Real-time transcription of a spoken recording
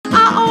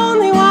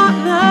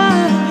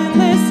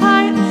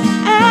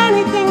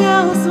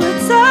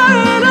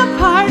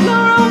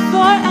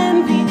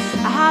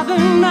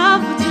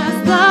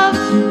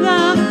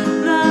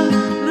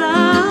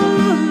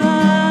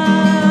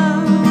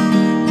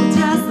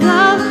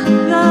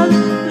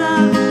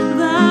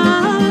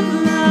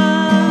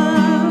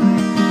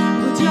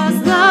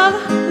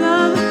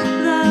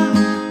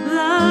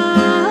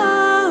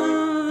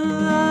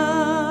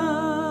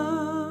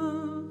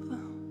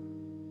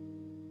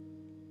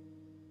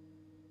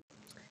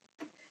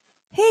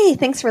Hey,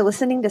 thanks for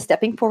listening to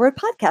Stepping Forward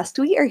podcast.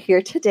 We are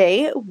here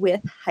today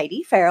with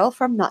Heidi Farrell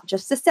from Not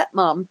Just a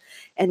Stepmom,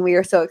 and we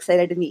are so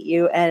excited to meet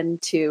you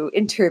and to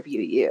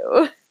interview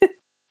you.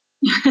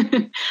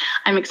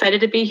 I'm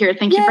excited to be here.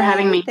 Thank you for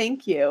having me.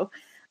 Thank you.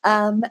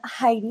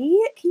 Heidi,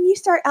 can you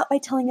start out by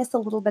telling us a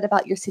little bit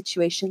about your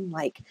situation?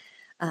 Like,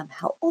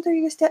 how old are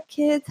your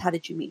stepkids? How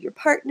did you meet your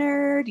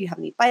partner? Do you have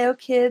any bio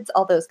kids?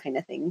 All those kind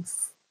of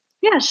things.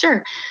 Yeah,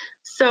 sure.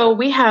 So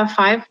we have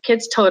 5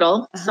 kids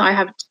total. So I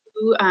have 2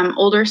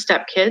 older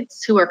stepkids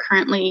who are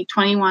currently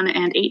 21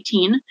 and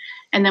 18.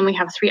 And then we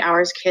have 3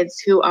 hours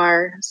kids who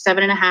are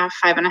 7.5,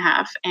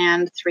 5.5,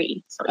 and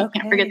 3. So you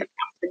can't forget the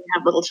fact that you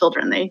have little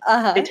children. They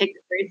take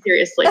it very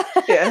seriously.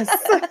 Yes.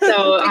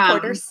 So,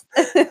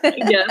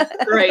 yes,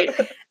 right.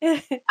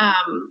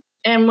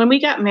 And when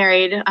we got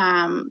married,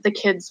 my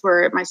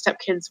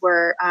stepkids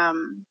were,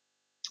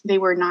 they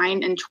were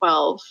 9 and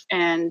 12,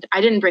 and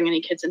I didn't bring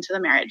any kids into the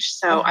marriage.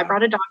 So I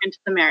brought a dog into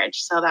the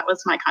marriage. So that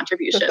was my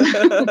contribution.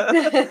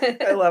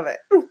 I love it.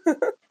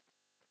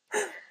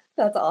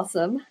 That's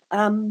awesome.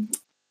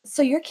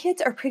 So your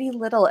kids are pretty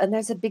little, and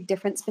there's a big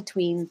difference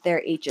between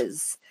their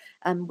ages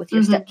with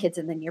your stepkids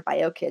and then your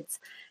bio kids.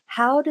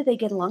 How do they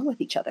get along with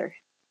each other?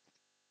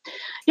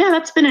 Yeah,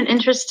 that's been an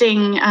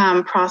interesting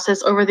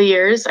process over the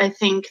years. I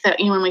think that,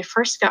 when we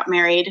first got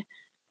married,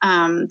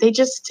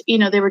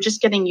 they were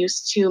just getting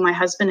used to my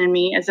husband and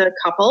me as a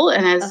couple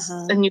and as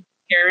a new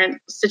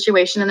parent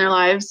situation in their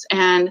lives.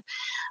 And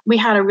we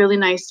had a really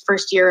nice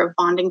first year of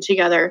bonding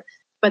together.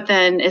 But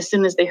then as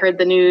soon as they heard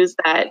the news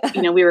that,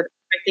 we were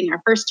expecting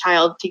our first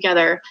child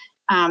together,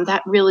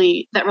 that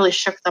really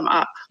shook them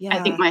up. Yeah.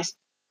 I think my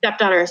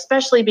stepdaughter,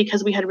 especially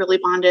because we had really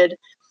bonded,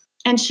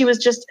 and she was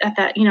just at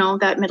that,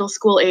 that middle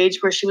school age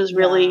where she was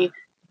really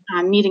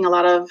needing a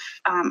lot of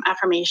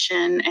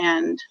affirmation,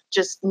 and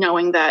just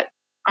knowing that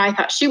I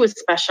thought she was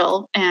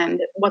special and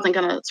wasn't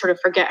going to sort of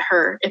forget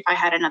her if I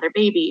had another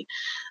baby.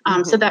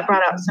 So that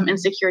brought out some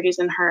insecurities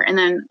in her. And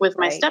then with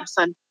my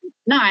stepson,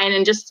 9,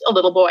 and just a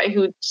little boy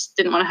who just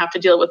didn't want to have to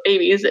deal with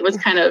babies, it was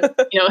kind of,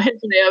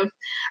 his way of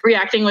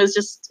reacting was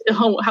just,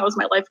 how is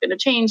my life going to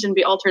change and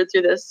be altered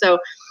through this? So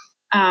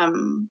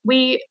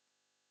we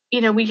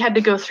had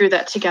to go through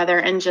that together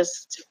and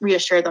just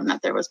reassure them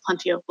that there was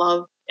plenty of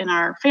love in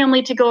our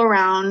family to go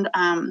around,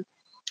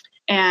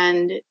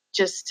 and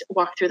just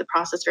walk through the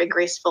process very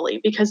gracefully,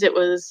 because it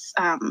was,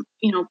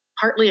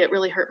 partly it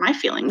really hurt my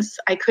feelings.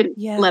 I couldn't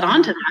let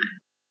on to that.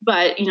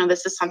 But,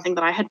 this is something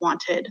that I had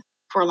wanted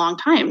for a long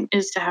time,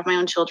 is to have my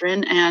own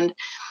children. And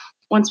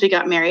once we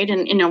got married,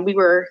 and, we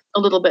were a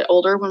little bit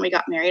older when we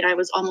got married, I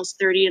was almost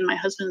 30 and my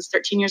husband's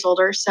 13 years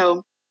older.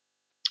 So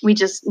we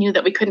just knew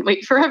that we couldn't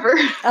wait forever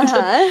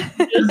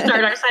to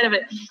start our side of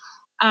it.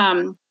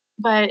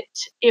 But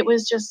it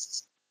was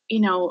just,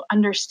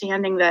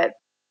 understanding that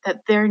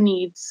their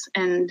needs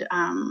and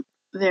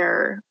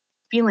their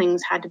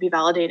feelings had to be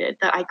validated,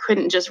 that I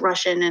couldn't just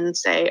rush in and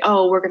say,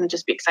 oh, we're going to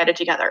just be excited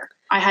together.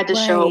 I had to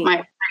show my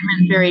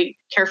excitement very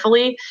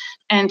carefully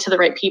and to the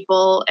right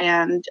people,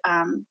 and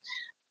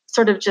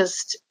sort of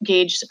just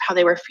gauge how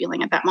they were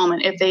feeling at that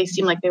moment. If they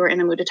seemed like they were in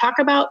a mood to talk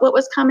about what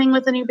was coming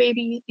with a new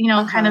baby,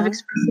 kind of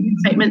expressing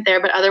excitement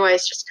there, but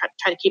otherwise just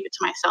try to keep it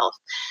to myself.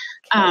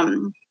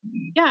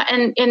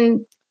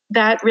 And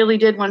that really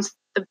did,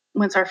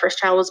 once our first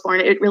child was born,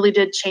 it really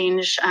did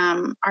change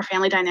our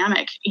family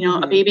dynamic.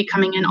 A baby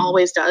coming in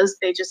always does.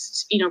 They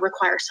just,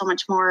 require so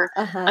much more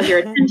of your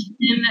attention.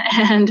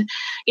 And,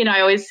 I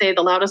always say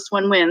the loudest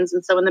one wins.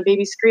 And so when the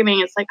baby's screaming,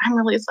 it's like, I'm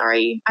really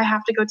sorry. I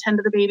have to go tend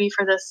to the baby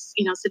for this,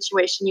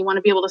 situation. You want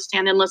to be able to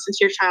stand and listen to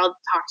your child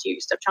talk to you,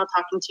 your stepchild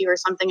talking to you or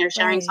something, or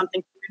sharing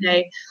something for your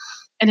day.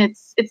 And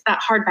it's that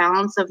hard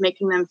balance of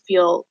making them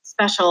feel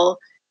special,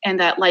 and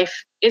that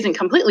life isn't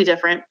completely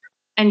different.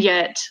 And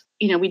yet,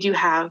 we do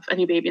have a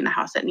new baby in the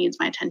house that needs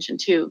my attention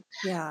too.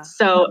 Yeah.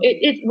 So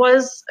it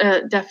was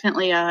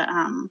definitely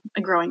a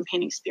growing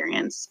pain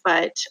experience,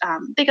 but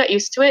they got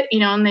used to it,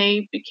 and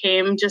they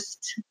became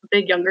just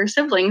big younger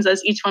siblings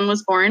as each one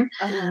was born.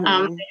 They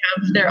have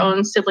their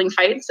own sibling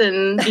fights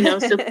and,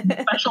 sibling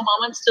special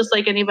moments, just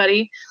like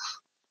anybody.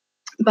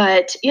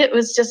 But it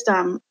was just,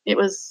 it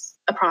was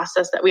a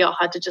process that we all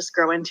had to just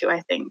grow into,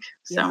 I think.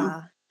 So.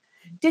 Yeah.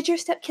 Did your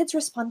stepkids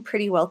respond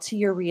pretty well to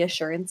your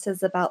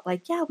reassurances about,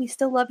 like, yeah, we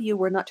still love you,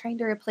 we're not trying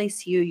to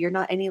replace you, you're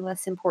not any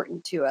less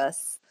important to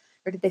us?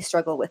 Or did they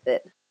struggle with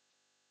it?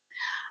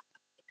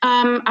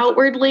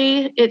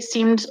 Outwardly, it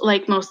seemed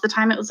like most of the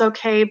time it was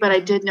okay, but I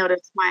did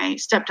notice my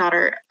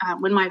stepdaughter,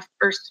 when our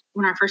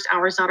first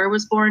ours daughter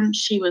was born,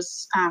 she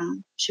was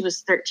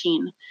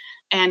 13,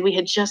 and we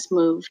had just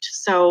moved.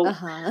 So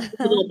a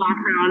little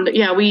background.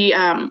 Yeah, we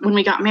when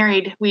we got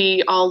married,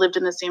 we all lived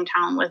in the same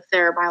town with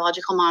their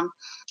biological mom.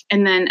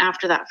 And then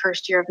after that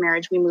first year of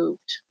marriage, we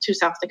moved to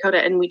South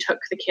Dakota, and we took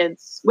the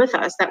kids with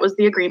us. That was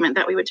the agreement,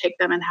 that we would take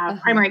them and have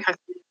primary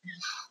custody.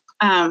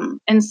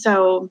 And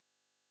so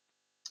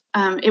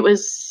it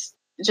was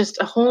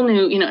just a whole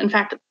new, in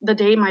fact, the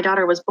day my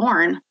daughter was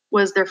born,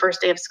 was their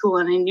first day of school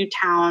in a new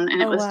town.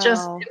 And it Oh, was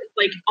just wow. it was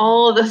like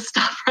all the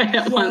stuff right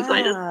at once.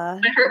 Yeah.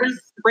 My heart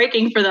was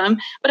breaking for them,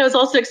 but I was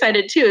also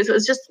excited too. So it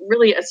was just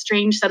really a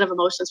strange set of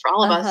emotions for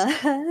all of us.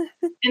 Uh-huh.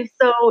 And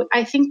so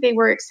I think they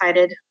were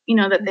excited,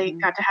 that they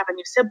Mhm. got to have a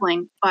new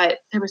sibling, but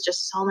there was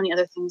just so many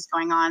other things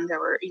going on. There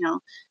were,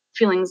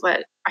 feelings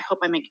that I hope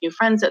I make new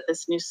friends at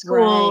this new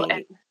school.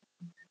 Right.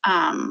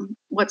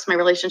 What's my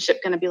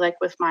relationship going to be like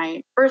with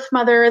my birth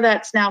mother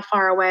that's now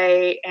far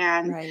away,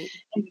 and Right.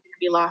 I'm going to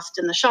be lost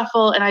in the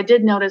shuffle. And I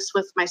did notice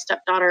with my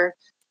stepdaughter,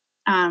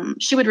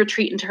 she would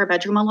retreat into her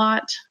bedroom a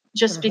lot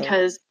just Uh-huh.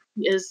 because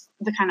she is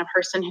the kind of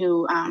person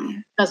who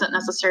doesn't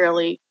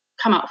necessarily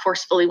come out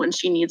forcefully when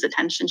she needs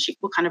attention. She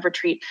will kind of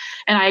retreat.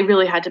 And I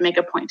really had to make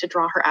a point to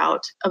draw her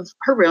out of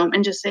her room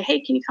and just say, hey,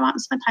 can you come out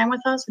and spend time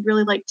with us? I'd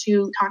really like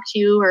to talk to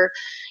you. Or,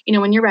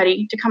 when you're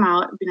ready to come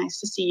out, it'd be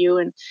nice to see you.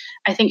 And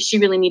I think she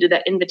really needed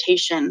that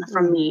invitation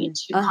from me Mhm.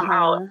 to come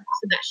out Uh-huh.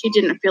 so that she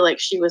didn't feel like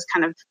she was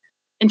kind of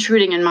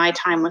intruding in my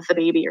time with the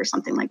baby or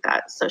something like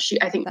that. So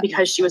I think That because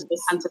makes she was so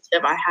sense.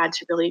 sensitive, I had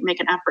to really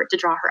make an effort to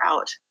draw her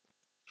out.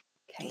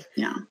 Okay.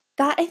 Yeah.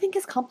 That I think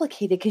is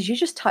complicated because you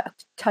just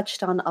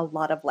touched on a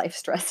lot of life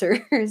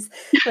stressors.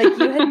 Like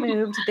you had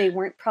moved, they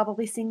weren't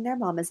probably seeing their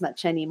mom as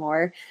much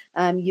anymore.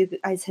 You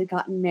guys had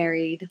gotten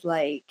married.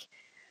 Like,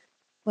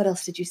 what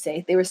else did you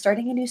say? They were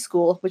starting a new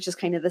school, which is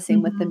kind of the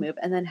same with the Mhm. move,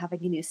 and then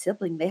having a new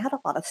sibling. They had a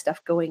lot of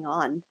stuff going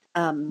on.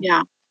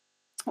 Yeah.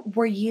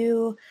 Were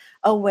you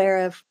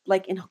aware of,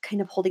 like,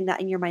 kind of holding that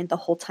in your mind the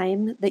whole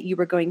time that you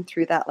were going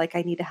through that? Like,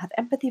 I need to have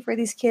empathy for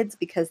these kids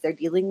because they're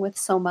dealing with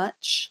so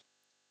much.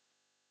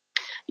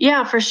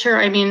 Yeah, for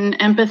sure. I mean,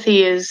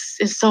 empathy is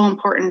so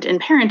important in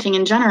parenting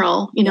in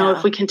general. If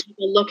Yeah. we can take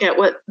a look at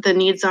what the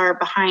needs are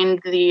behind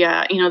the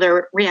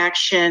their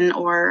reaction,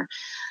 or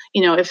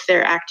if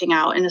they're acting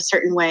out in a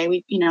certain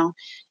way,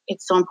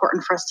 it's so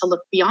important for us to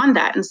look beyond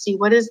that and see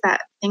what is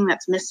that thing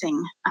that's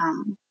missing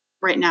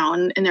right now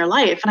in their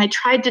life. And I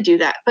tried to do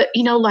that, but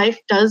life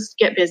does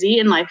get busy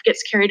and life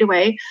gets carried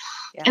away.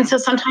 And Yeah. so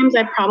sometimes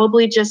I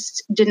probably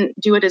just didn't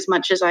do it as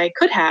much as I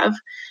could have.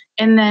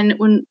 And then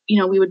when,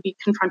 we would be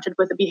confronted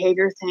with a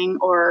behavior thing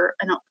or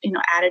an,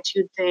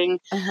 attitude thing,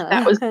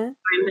 that was Uh-huh.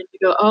 time that you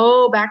go,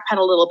 oh, backpedal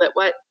a little bit.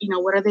 What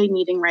are they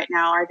needing right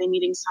now? Are they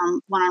needing some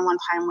one-on-one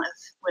time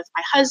with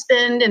my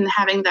husband, and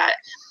having that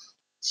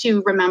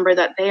to remember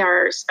that they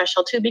are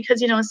special too?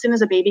 Because, as soon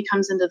as a baby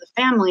comes into the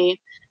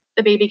family,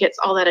 the baby gets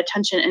all that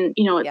attention, and,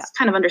 Yeah. it's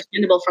kind of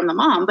understandable from the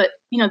mom, but,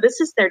 this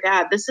is their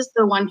dad. This is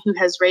the one who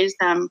has raised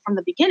them from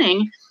the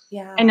beginning.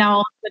 And Yeah. now all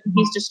of a sudden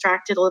he's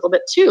distracted a little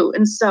bit too.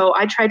 And so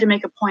I tried to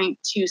make a point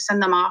to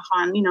send them off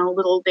on,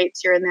 little dates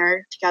here and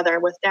there together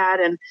with dad,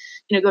 and,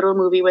 go to a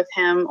movie with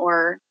him,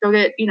 or go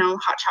get,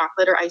 hot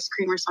chocolate or ice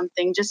cream or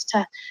something, just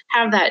to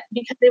have that,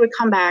 because they would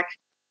come back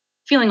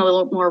feeling a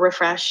little more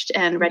refreshed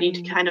and ready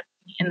to Mhm. kind of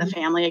be in the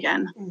family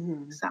again.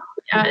 Mhm. So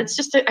yeah, it's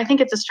just, I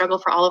think it's a struggle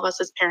for all of us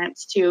as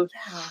parents Yeah.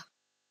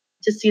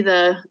 to see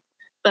the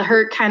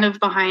hurt kind of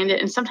behind it.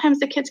 And sometimes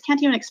the kids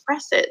can't even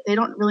express it. They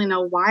don't really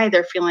know why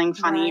they're feeling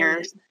funny or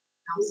Right.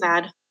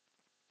 sad.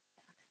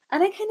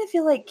 And I kind of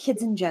feel like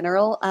kids in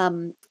general,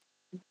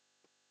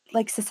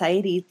 like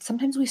society,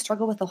 sometimes we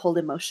struggle with the whole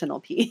emotional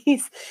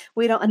piece.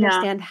 We don't Yeah.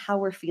 understand how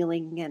we're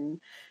feeling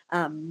and,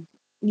 um,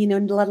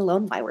 let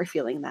alone why we're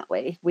feeling that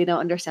way. We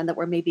don't understand that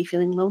we're maybe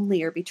feeling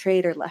lonely or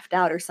betrayed or left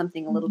out or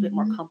something a little bit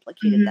more Mhm.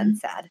 complicated than Mhm.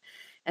 sad.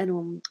 And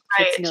when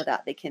kids Right. know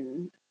that, they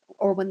can,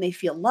 or when they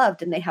feel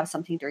loved and they have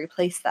something to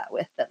replace that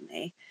with, then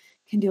they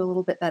can do a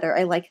little bit better.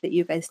 I like that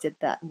you guys did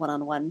that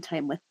one-on-one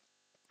time with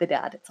the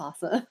dad. It's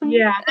awesome.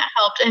 Yeah, that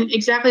helped. And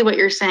exactly what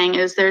you're saying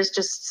is there's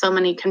just so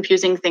many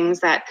confusing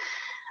things that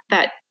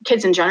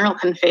kids in general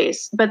can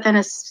face. But then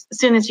as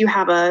soon as you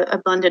have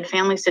a blended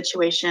family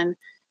situation,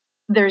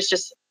 there's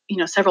just,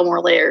 several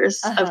more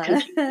layers of Uh-huh.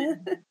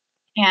 confusion.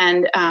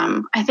 And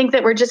I think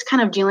that we're just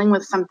kind of dealing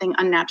with something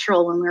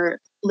unnatural when we're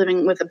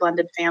living with a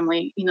blended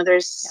family. Yeah.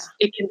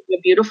 It can be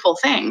a beautiful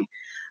thing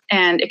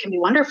and it can be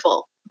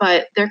wonderful,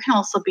 but there can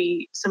also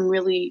be some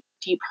really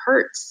deep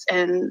hurts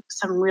and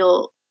some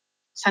real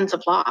sense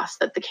of loss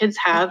that the kids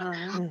have,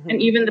 Uh-huh. and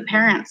Mhm. even the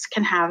parents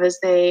can have as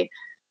they,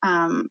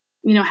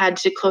 had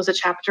to close a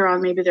chapter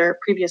on maybe their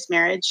previous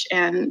marriage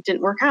and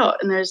didn't work out,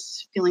 and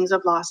there's feelings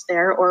of loss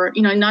there, or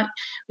not,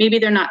 maybe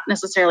they're not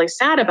necessarily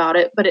sad about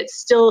it, but it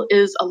still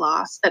is a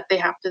loss that they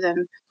have to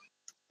then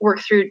work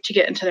through to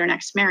get into their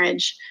next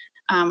marriage,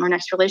 or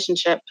next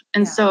relationship.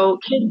 And Yeah. so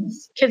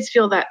kids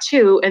feel that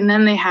too, and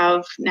then they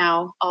have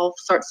now all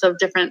sorts of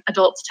different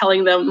adults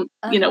telling them,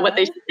 what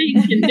they Uh-huh. should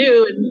think and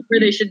do and where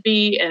they should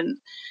be. And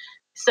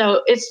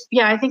so it's,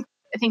 yeah, I think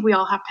we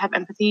all have to have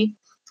empathy,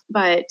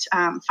 but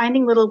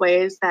finding little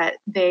ways that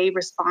they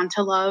respond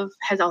to love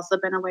has also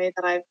been a way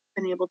that I've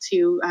been able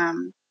to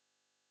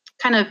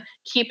kind of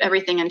keep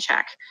everything in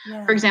check. For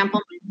Yeah.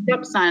 example, my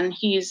stepson,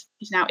 he's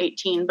now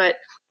 18, but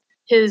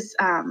his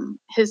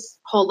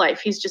whole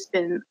life he's just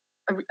been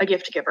a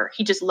gift giver.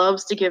 He just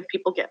loves to give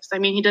people gifts. I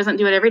mean, he doesn't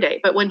do it every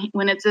day, but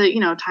when it's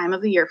a time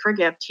of the year for a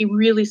gift, he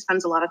really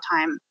spends a lot of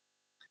time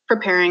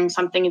preparing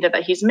something either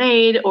that he's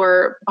made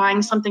or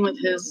buying something with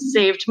his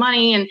saved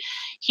money. And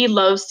he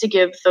loves to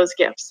give those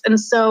gifts. And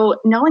so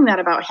knowing that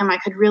about him, I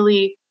could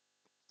really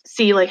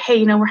see like,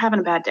 hey, we're having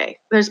a bad day.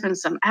 There's been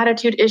some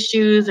attitude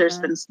issues. There's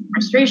been some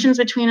frustrations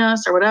between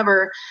us or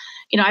whatever.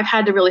 I've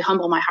had to really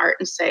humble my heart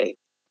and say,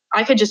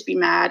 I could just be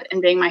mad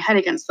and bang my head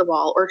against the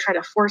wall or try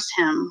to force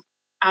him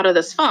out of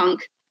this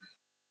funk.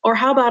 Or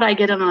how about I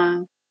get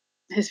him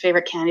his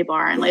favorite candy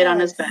bar and lay it on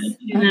his bed.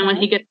 And then when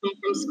he gets home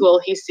from school,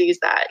 he sees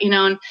that,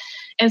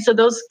 and so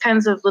those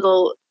kinds of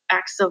little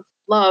acts of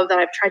love that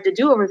I've tried to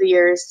do over the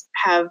years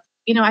have,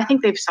 I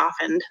think they've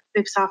softened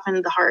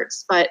the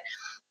hearts, but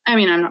I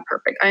mean, I'm not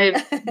perfect.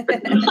 I've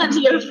done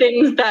plenty of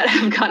things that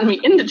have gotten me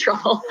into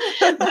trouble.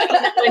 But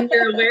when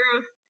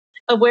you're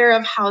aware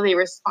of how they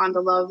respond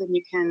to love, then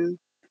you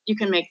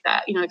can make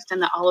that,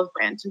 extend that olive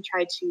branch and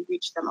try to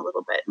reach them a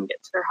little bit and get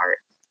to their heart.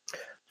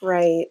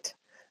 Right.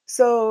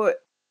 So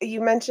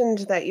you mentioned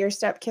that your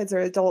stepkids are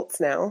adults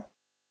now.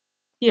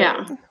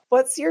 Yeah.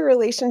 What's your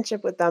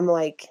relationship with them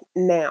like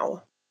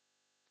now?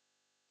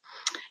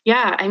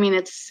 Yeah, I mean,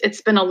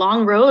 it's been a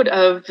long road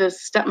of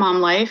this stepmom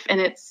life, and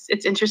it's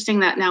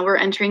interesting that now we're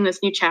entering this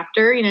new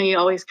chapter. You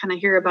always kind of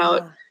hear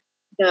about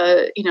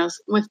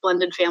with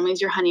blended families,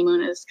 your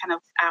honeymoon is kind of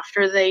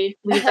after they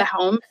leave the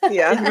home.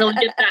 Yeah. You really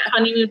get that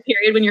honeymoon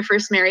period when you're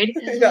first married.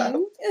 Yeah.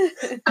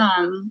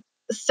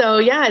 So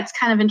yeah, it's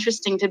kind of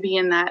interesting to be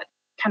in that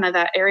kind of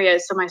that area.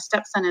 So my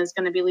stepson is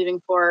going to be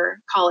leaving for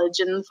college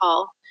in the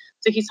fall.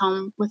 So he's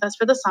home with us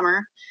for the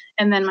summer.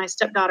 And then my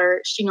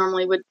stepdaughter, she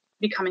normally would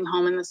be coming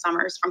home in the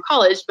summers from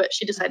college, but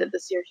she decided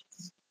this year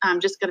she's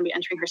just going to be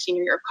entering her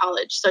senior year of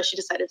college. So she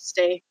decided to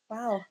stay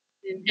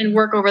and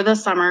work over the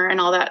summer and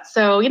all that.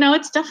 So,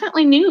 it's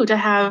definitely new to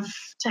have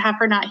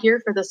her not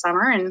here for the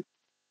summer, and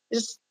it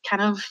just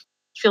kind of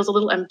feels a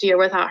little emptier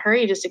without her.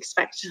 You just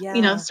expect, certain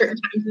times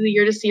of the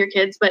year to see your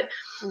kids. But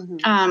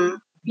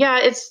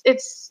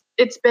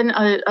it's been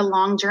a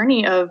long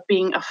journny of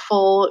being a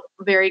full,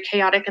 very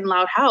chaotic and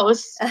loud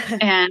house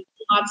and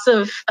lots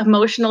of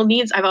emotional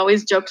needs. I've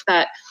always joked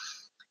that,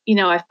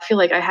 I feel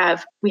like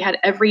we had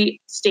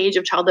every stage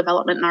of child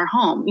development in our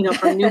home,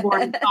 from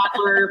newborn,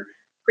 toddler,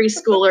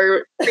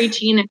 preschooler,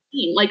 preteen, and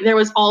teen. Like there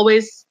was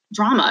always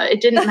drama.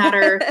 It didn't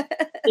matter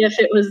if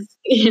it was,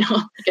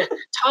 like a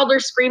toddler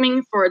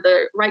screaming for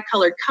the right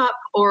colored cup,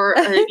 or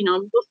a,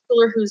 middle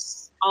schooler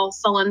who's all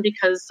sullen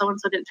because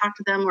so-and-so didn't talk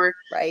to them, or,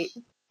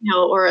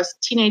 or a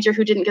teenager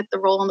who didn't get the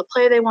role in the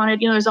play they wanted.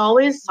 There's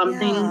always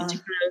something to kind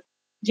of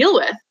deal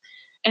with.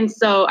 And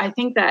so I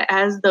think that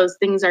as those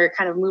things are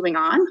kind of moving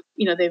on,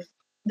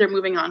 they're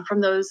moving on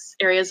from those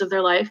areas of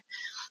their life.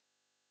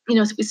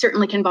 So we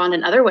certainly can bond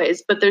in other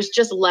ways, but there's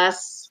just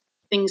less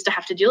things to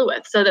have to deal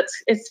with. So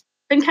it's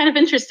been kind of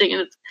interesting.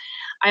 And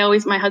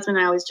my husband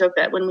and I always joke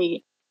that when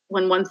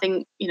one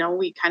thing,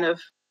 we kind of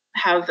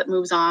have that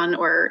moves on,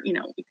 or,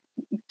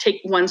 we take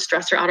one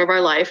stressor out of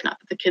our life, not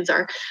that the kids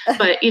are,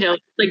 but,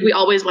 like we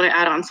always want to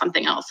add on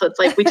something else. So it's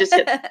like, we just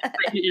get,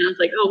 it's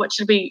like, oh, what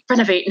should we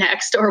renovate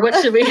next? Or what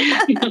should we,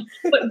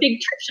 what big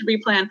trip should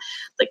we plan?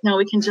 It's like, no,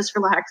 we can just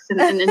relax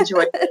and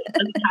enjoy it. It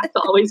doesn't have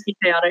to always be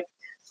chaotic.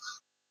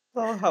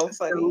 Oh, how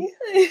funny.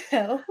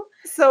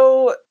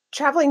 So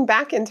traveling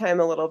back in time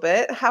a little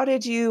bit, how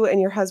did you and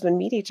your husband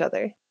meet each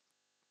other?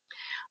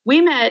 We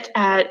met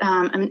at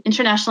an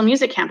international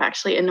music camp,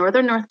 actually, in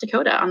northern North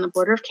Dakota on the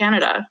border of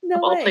Canada,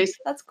 of all places.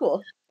 That's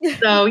cool.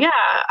 So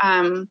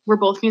we're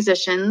both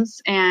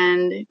musicians,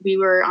 and we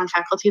were on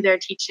faculty there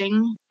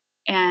teaching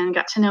and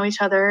got to know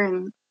each other.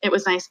 And it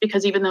was nice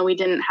because even though we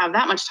didn't have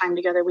that much time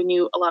together, we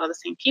knew a lot of the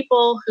same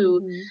people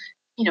who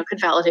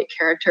could validate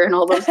character and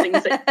all those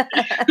things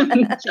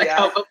that check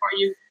out before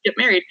you get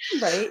married.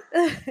 Right.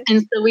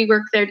 And so we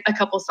worked there a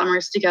couple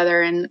summers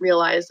together and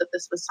realized that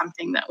this was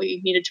something that we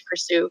needed to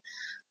pursue.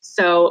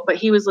 So, but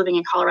he was living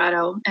in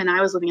Colorado and I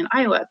was living in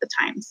Iowa at the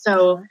time.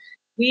 So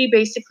we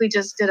basically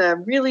just did a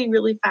really,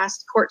 really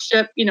fast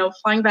courtship,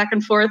 flying back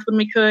and forth when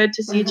we could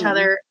to see each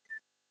other.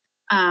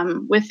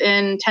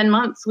 Within 10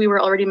 months, we were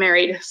already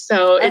married.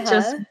 So it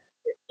just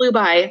flew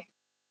by.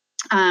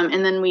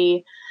 And then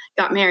we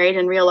got married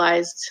and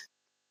realized,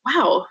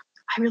 wow,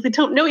 I really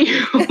don't know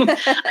you.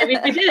 I mean,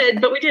 we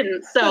did, but we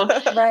didn't. So,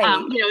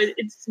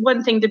 it's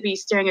one thing to be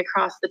staring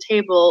across the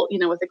table,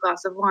 with a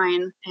glass of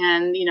wine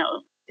and,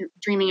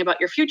 dreaming about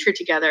your future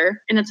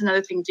together. And it's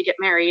another thing to get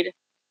married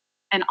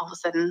and all of a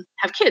sudden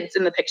have kids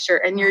in the picture,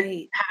 and you're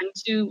having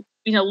to,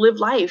 live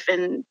life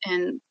and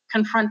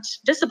confront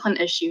discipline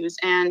issues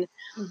and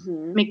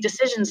make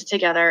decisions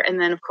together.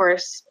 And then of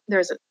course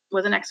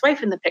with an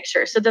ex-wife in the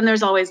picture. So then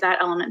there's always that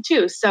element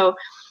too. So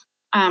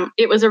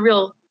it was a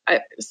real, I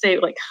say,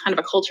 like kind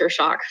of a culture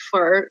shock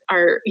for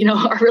our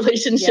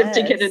relationship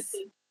to get into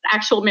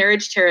actual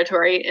marriage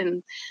territory.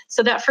 And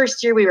so that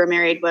first year we were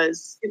married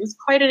it was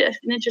quite an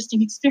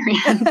interesting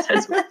experience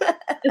as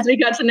we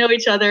got to know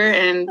each other.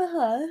 And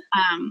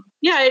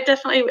it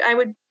definitely, I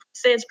would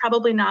say it's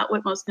probably not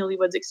what most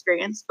newlyweds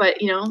experience, but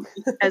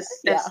as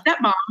Yeah. as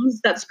stepmoms,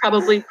 that's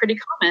probably pretty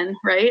common,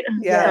 right?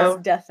 Yes, Yes,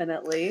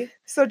 definitely.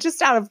 So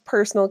just out of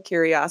personal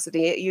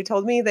curiosity, you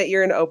told me that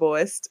you're an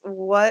oboist.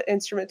 What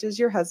instrument does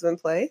your husband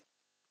play?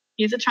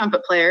 He's a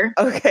trumpet player.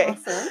 Okay.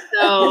 Awesome.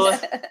 So,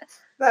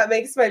 That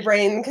makes my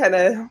brain kind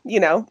of,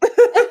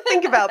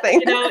 think about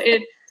things.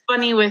 it's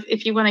funny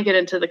if you want to get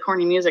into the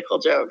corny musical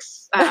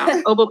jokes,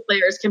 oboe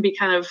players can be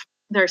kind of,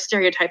 they're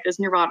stereotyped as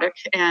neurotic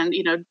and,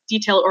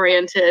 detail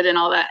oriented and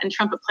all that. And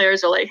trumpet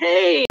players are like,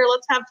 hey,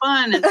 let's have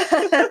fun. And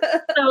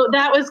so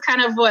that was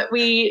kind of what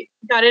we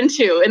got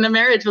into. And the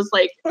marriage was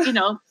like,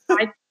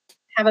 I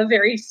have a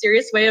very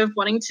serious way of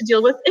wanting to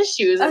deal with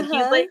issues. And he's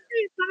like,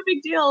 hey, it's not a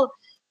big deal.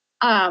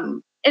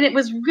 And it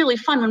was really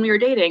fun when we were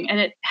dating. And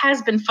it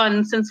has been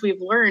fun since we've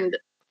learned,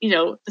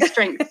 the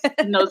strengths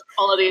and those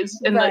qualities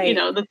and the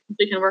things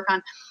we can work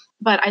on.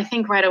 But I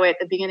think right away at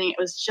the beginning, it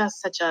was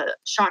just such a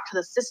shock to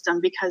the system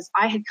because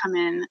I had come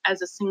in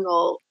as a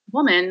single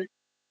woman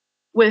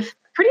with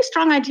pretty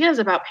strong ideas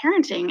about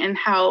parenting and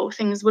how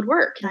things would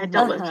work. And I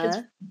dealt with kids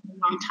for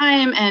a long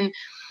time. And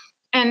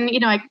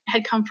I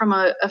had come from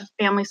a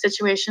family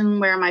situation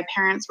where my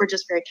parents were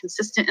just very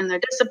consistent in their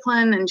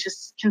discipline and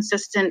just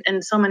consistent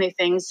in so many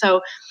things.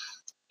 So,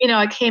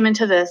 I came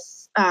into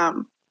this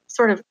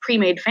sort of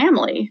pre-made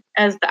family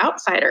as the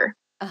outsider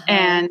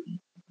and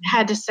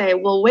had to say,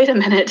 well, wait a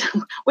minute,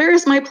 where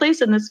is my place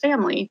in this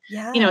family?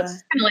 Yeah. It's kind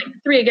of like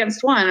 3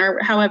 against 1 or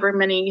however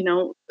many,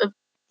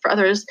 for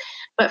others.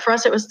 But for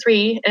us, it was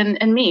 3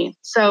 and me.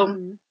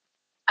 So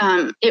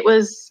it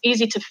was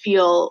easy to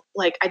feel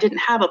like I didn't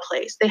have a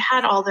place. They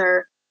had all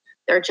their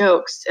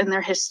jokes and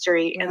their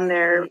history and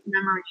their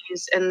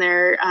memories and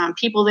their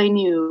people they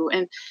knew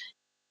and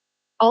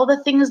all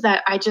the things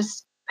that I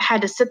just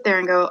had to sit there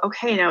and go,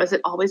 okay, now is it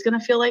always going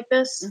to feel like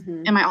this?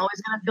 Am I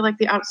always going to feel like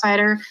the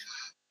outsider?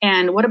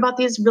 And what about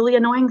these really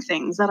annoying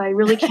things that I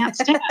really can't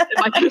stand?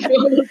 Am I going to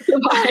feel able to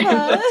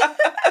survive?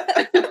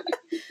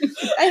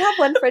 I have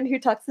one friend who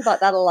talks about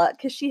that a lot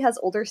because she has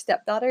older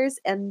stepdaughters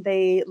and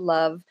they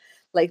love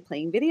like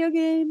playing video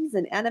games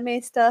and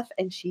anime stuff,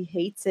 and she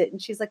hates it. And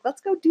she's like,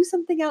 let's go do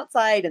something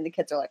outside. And the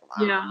kids are like,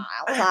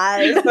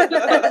 outside.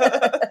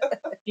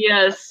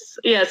 Yes,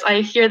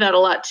 I hear that a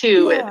lot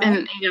too.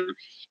 And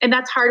and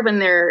that's hard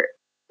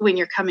when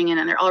you're coming in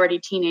and they're already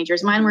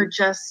teenagers. Mine were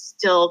just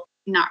still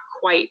not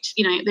quite,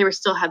 they were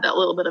still had that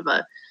little bit of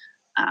a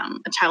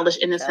childish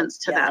innocence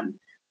to them.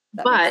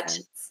 But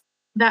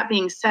that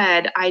being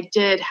said, I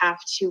did have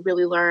to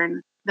really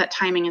learn that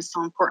timing is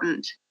so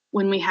important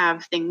when we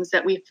have things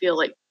that we feel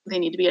like they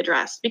need to be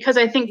addressed. Because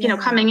I think,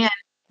 coming in,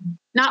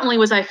 not only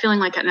was I feeling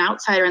like an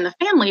outsider in the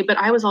family, but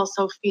I was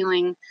also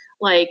feeling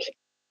like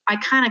I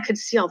kind of could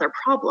see all their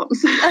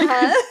problems.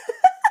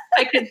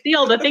 I could see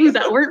all the things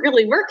that weren't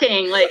really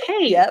working. Like,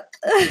 hey,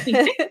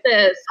 you fix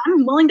this.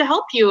 I'm willing to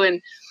help you.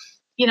 And,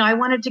 I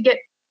wanted to get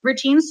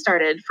routines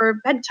started for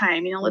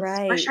bedtime.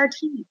 Let's brush our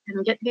teeth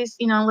and get these,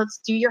 let's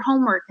do your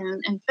homework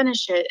and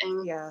finish it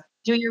and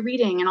do your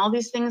reading and all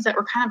these things that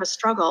were kind of a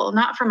struggle.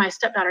 Not for my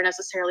stepdaughter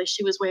necessarily.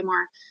 She was way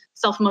more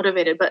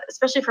self-motivated, but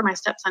especially for my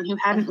stepson who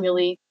hadn't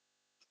really,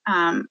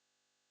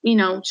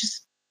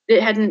 just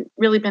it hadn't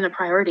really been a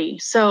priority.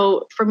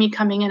 So for me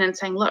coming in and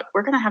saying, look,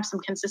 we're going to have some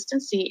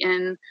consistency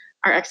in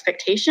our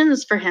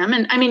expectations for him.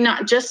 And I mean,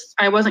 not just,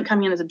 I wasn't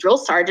coming in as a drill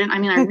sergeant. I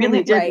mean, I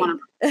really did want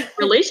a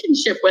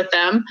relationship with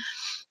them,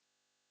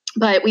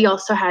 but we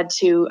also had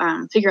to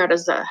figure out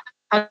as a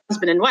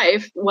husband and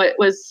wife what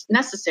was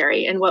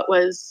necessary and what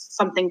was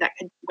something that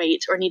could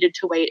wait or needed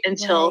to wait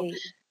until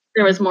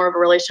there was more of a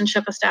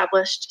relationship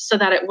established, so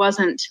that it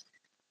wasn't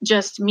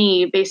just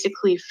me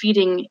basically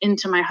feeding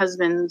into my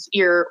husband's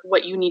ear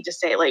what you need to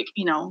say, like,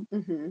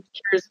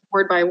 here's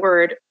word by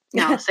word,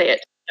 now say it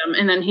to him,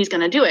 and then he's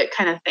going to do it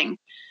kind of thing.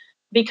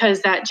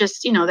 Because that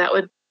just,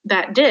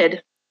 that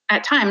did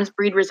at times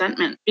breed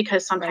resentment,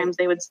 because sometimes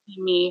they would see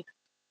me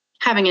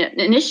having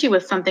an issue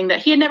with something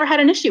that he had never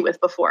had an issue with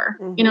before.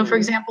 For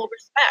example,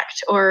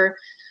 respect or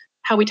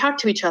how we talk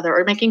to each other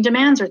or making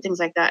demands or things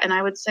like that. And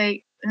I would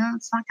say,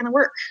 it's not going to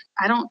work.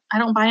 I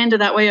don't buy into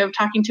that way of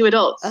talking to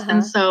adults.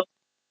 And so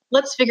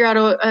let's figure out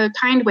a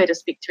kind way to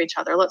speak to each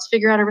other. Let's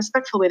figure out a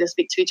respectful way to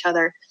speak to each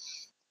other.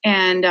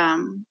 And,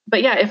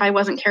 but yeah, if I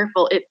wasn't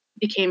careful, it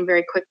became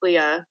very quickly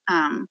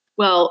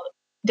well,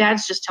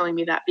 Dad's just telling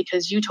me that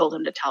because you told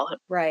him to tell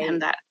him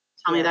that,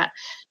 tell me that.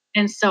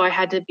 And so I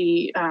had to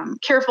be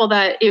careful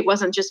that it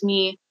wasn't just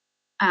me,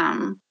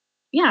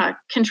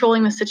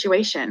 controlling the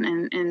situation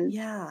and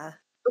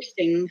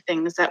pushing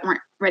things that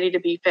weren't ready to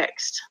be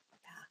fixed.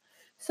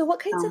 So what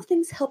kinds of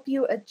things help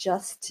you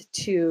adjust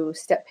to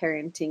step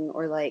parenting,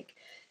 or like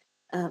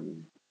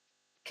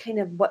kind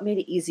of what made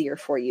it easier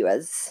for you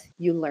as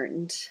you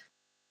learned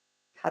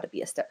how to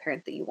be a step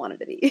parent that you wanted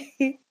to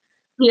be?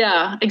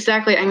 Yeah,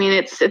 exactly. I mean,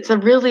 it's a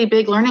really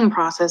big learning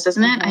process,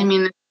 isn't it? I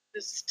mean,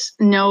 just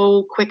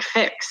no quick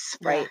fix.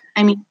 Right.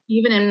 I mean,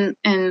 even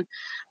in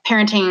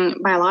parenting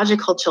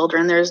biological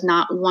children, there's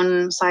not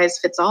one size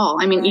fits all.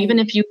 I mean, even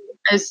if you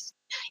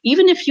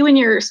and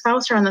your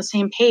spouse are on the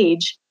same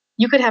page,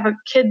 you could have a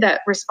kid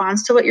that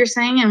responds to what you're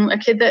saying and a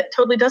kid that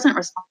totally doesn't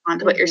respond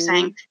to what you're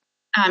saying.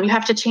 You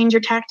have to change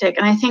your tactic.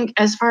 And I think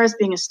as far as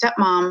being a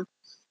stepmom,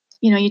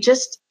 you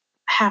just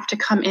have to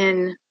come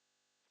in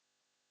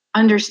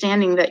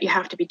understanding that you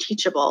have to be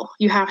teachable.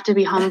 You have to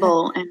be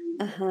humble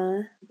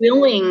and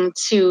willing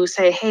to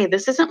say, hey,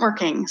 this isn't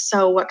working.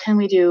 So what can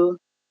we do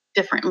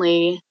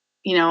differently?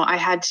 I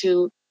had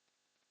to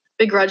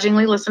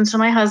begrudgingly listen to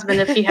my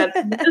husband if he had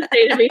something to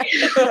say to me.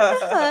 His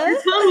tone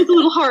was a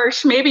little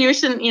harsh. Maybe you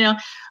shouldn't,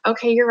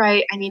 okay, you're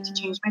right. I need to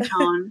change my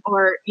tone.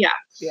 Or yeah.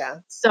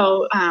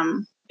 So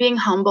being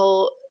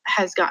humble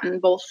has gotten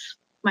both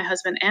my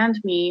husband and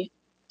me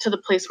to the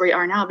place where we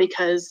are now,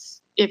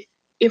 because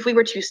if we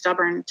were too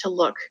stubborn to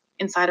look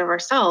inside of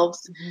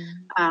ourselves,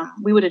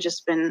 we would have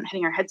just been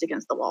hitting our heads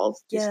against the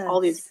walls.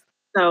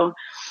 So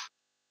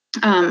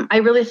I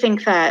really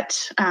think that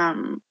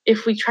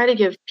if we try to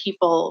give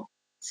people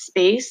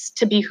space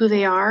to be who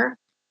they are,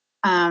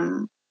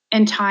 and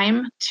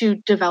time to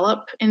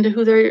develop into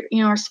who they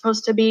are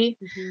supposed to be,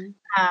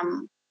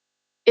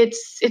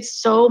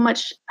 it's so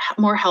much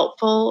more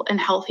helpful and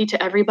healthy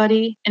to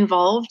everybody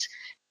involved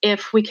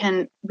if we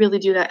can really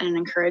do that in an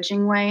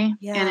encouraging way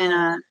and in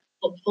a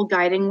helpful,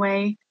 guiding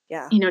way.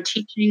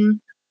 Teaching,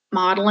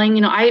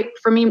 modeling.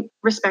 For me,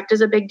 respect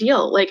is a big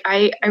deal. Like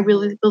I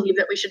really believe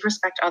that we should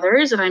respect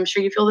others, and I'm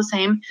sure you feel the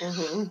same.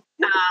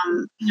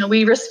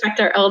 We respect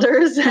our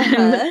elders.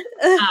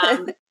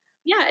 And,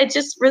 it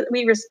just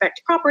we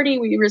respect property,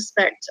 we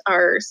respect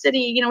our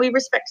city. We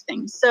respect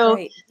things.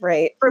 So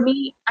right. For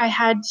me, I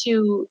had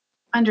to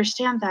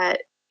understand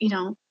that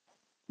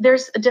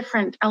there's a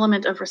different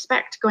element of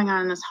respect going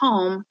on in this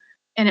home.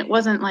 And it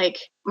wasn't like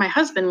my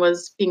husband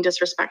was being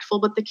disrespectful,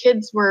 but the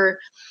kids were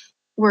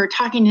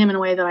talking to him in a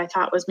way that I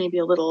thought was maybe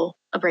a little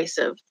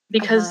abrasive,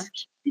 because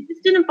it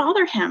just didn't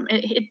bother him.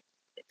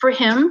 For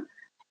him,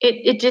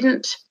 it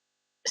didn't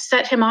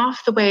set him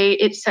off the way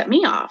it set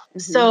me off.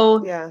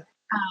 So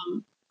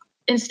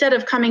instead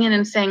of coming in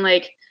and saying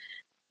like,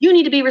 you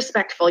need to be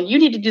respectful, you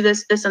need to do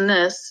this, this, and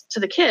this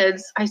to the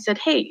kids, I said,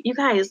 hey, you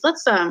guys,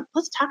 let's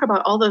talk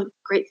about all the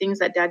great things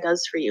that Dad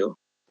does for you.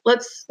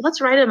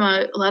 Let's write him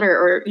a letter,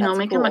 or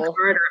make him a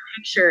card or a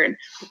picture, and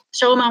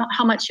show him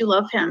how much you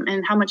love him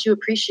and how much you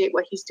appreciate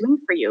what he's doing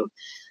for you.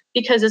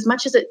 Because as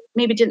much as it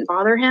maybe didn't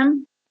bother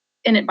him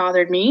and it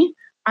bothered me,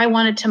 I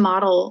wanted to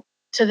model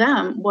to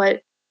them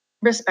what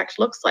respect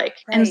looks like.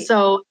 Right. And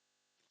so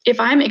if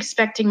I'm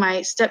expecting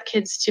my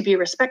stepkids to be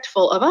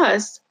respectful of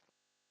us,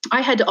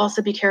 I had to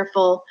also be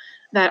careful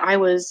that I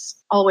was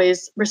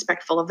always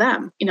respectful of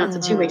them. It's a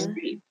two-way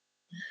street.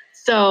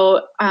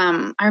 So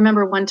I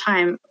remember one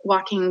time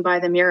walking by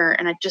the mirror,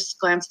 and I just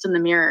glanced in the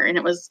mirror, and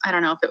it was, I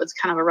don't know if it was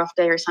kind of a rough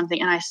day or something.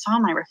 And I saw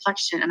my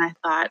reflection and I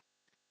thought,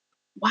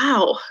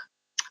 wow,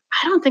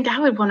 I don't think I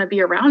would want to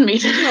be around me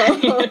today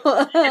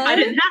if I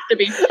didn't have to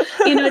be.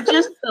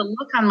 Just the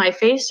look on my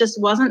face just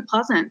wasn't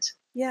pleasant.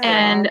 Yeah.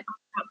 And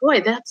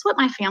boy, that's what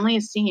my family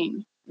is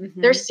seeing.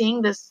 They're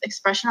seeing this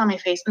expression on my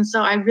face. And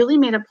so I really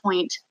made a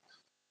point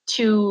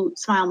to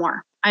smile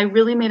more. I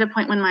really made a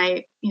point when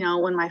my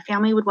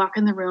family would walk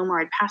in the room,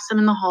 or I'd pass them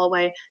in the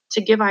hallway,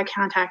 to give eye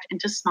contact and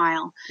to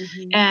smile.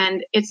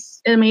 And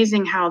it's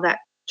amazing how that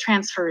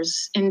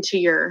transfers into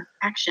your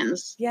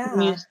actions.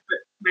 When you start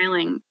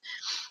smiling.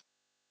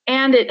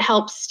 And it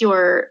helps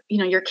your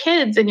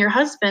kids and your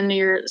husband,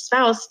 your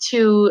spouse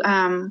to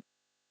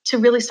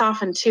really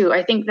soften too.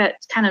 I think that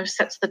kind of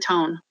sets the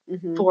tone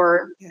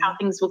for how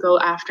things will go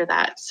after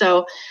that.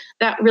 So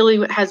that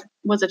really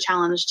was a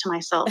challenge to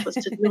myself, was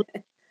to really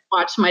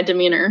watch my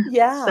demeanor.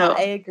 Yeah, so.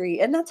 I agree.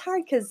 And that's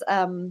hard because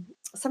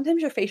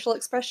sometimes your facial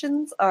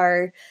expressions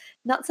are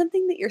not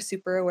something that you're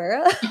super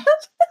aware of.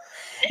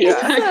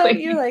 Exactly. So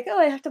you're like, oh,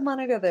 I have to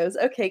monitor those.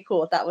 Okay,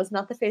 cool. That was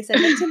not the face I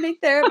meant to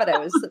make there, but I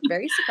was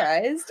very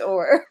surprised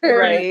or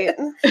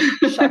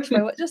shocked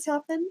by what just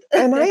happened.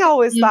 And I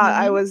always thought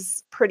I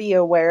was pretty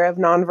aware of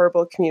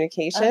nonverbal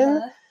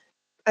communication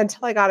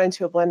until I got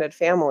into a blended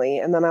family.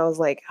 And then I was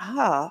like,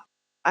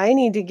 I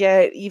need to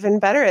get even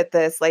better at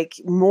this, like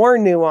more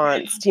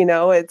nuanced,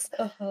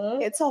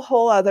 it's a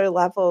whole other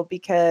level,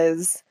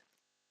 because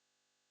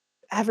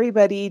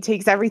everybody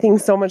takes everything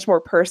so much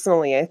more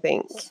personally, I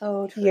think.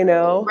 So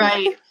true.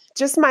 Right.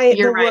 Just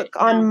the look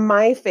on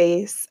my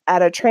face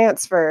at a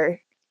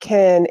transfer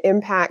can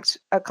impact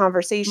a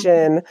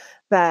conversation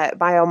that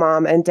bio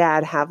mom and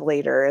dad have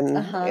later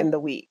in the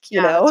week,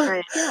 That's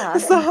right. Yeah.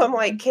 So I'm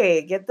like,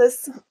 okay, get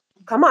this.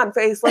 Come on,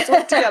 face. Let's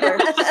work together.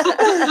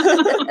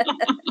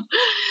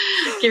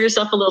 Give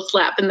yourself a little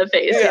slap in the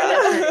face.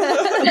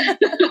 Yeah.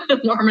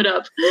 Warm it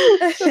up.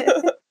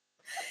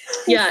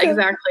 Yeah,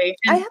 exactly.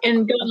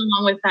 And going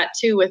along with that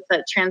too, with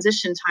the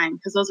transition time,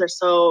 because those are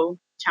so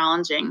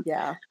challenging.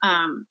 Yeah.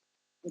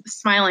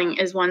 Smiling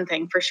is one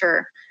thing for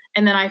sure.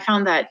 And then I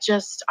found that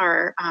just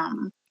our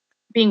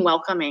being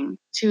welcoming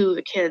to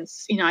the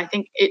kids, I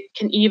think it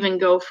can even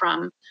go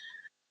from,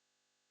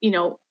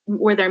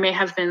 where there may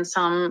have been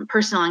some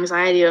personal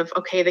anxiety of,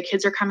 okay, the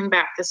kids are coming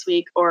back this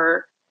week,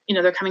 or,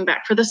 they're coming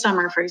back for the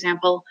summer, for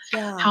example.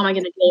 Yeah. How am I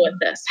going to deal with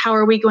this? How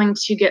are we going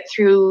to get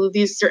through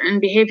these certain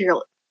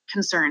behavioral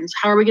concerns?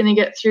 How are we going to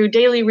get through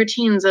daily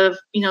routines of,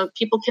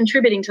 people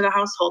contributing to the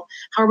household?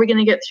 How are we going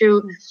to get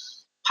through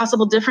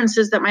possible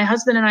differences that my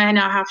husband and I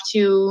now have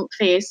to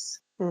face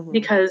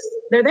because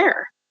they're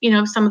there?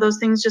 Some of those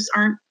things just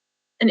aren't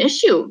an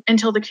issue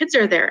until the kids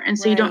are there. And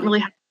so you don't really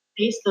have to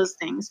face those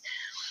things.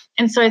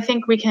 And so I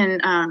think we can,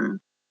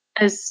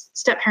 as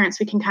step parents,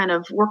 we can kind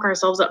of work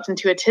ourselves up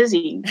into a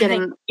tizzy,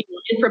 getting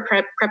in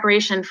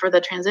preparation for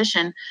the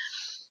transition.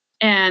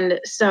 And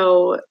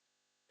so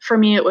for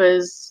me, it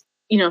was,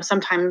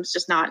 sometimes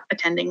just not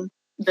attending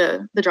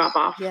the drop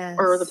off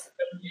or the,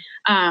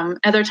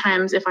 other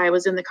times if I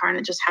was in the car and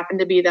it just happened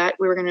to be that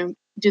we were going to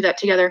do that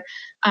together,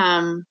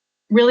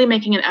 really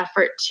making an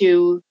effort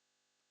to,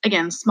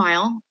 again,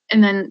 smile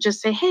and then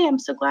just say, hey, I'm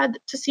so glad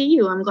to see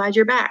you. I'm glad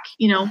you're back.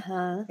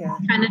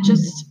 Kind of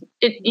just,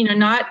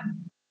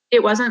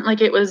 it wasn't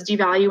like it was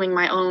devaluing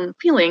my own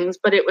feelings,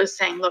 but it was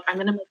saying, look, I'm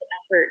going to make an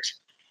effort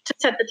to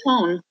set the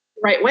tone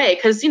the right way.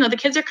 Cause the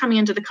kids are coming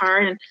into the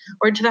car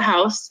or to the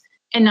house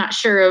and not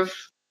sure of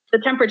the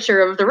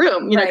temperature of the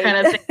room, kind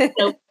of thing,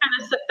 kind of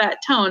set that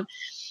tone.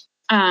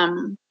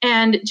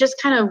 And just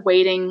kind of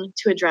waiting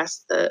to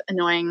address the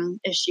annoying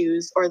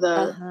issues or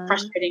the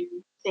frustrating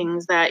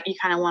things that you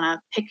kind of want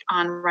to pick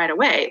on right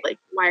away. Like,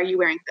 why are you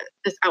wearing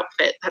this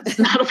outfit? That's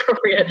not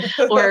appropriate.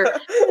 Or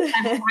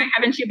why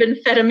haven't you been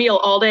fed a meal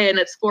all day and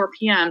it's 4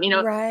 p.m.?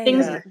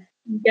 Things that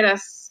get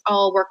us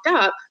all worked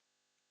up.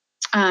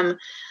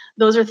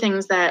 Those are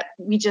things that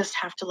we just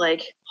have to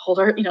hold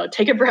our,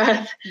 take a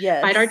breath,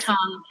 bite our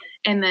tongue,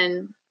 and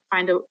then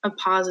find a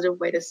positive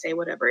way to say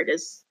whatever it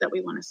is that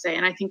we want to say.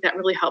 And I think that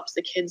really helps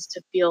the kids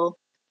to feel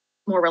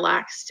more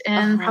relaxed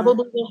and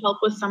probably will help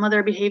with some of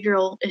their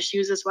behavioral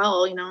issues as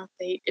well.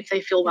 If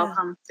they feel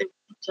welcome, they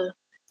want to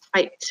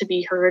fight to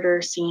be heard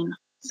or seen.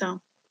 So.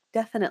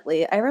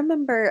 Definitely. I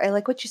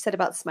like what you said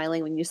about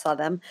smiling when you saw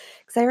them,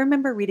 because I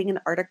remember reading an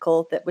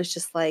article that was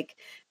just like,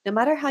 no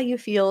matter how you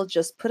feel,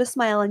 just put a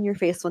smile on your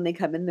face when they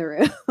come in the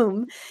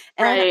room.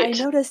 And I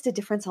noticed a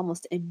difference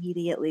almost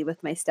immediately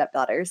with my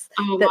stepdaughters,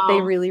 they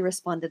really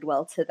responded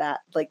well to that.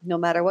 Like, no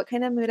matter what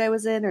kind of mood I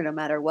was in or no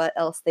matter what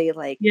else they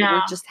were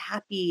just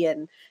happy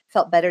and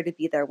felt better to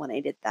be there when I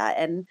did that.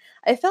 And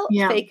I felt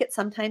fake at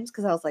sometimes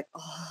because I was like,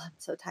 oh, I'm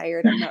so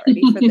tired. I'm not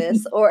ready for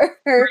this. Or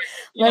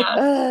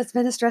oh, it's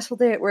been a stressful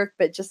day at work,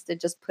 but just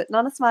putting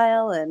on a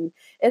smile, and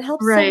it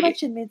helped so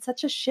much and made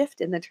such a shift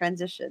in the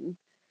transition.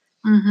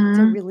 It's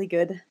a really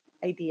good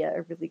idea,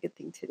 a really good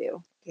thing to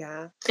do.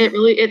 Yeah.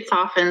 It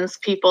softens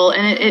people,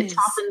 and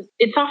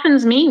it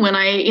softens me when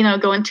I,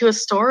 go into a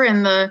store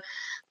and the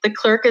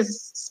clerk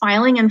is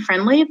smiling and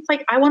friendly. It's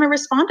like, I want to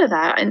respond to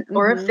that. And,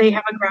 or if they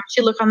have a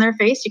grouchy look on their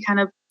face, you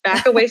kind of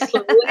back away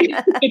slowly.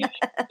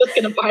 Just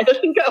going to buy this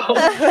and go.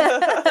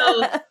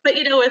 But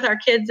with our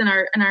kids and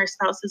our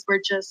spouses, we're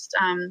just,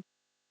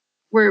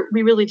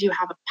 we really do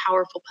have a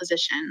powerful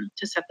position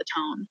to set the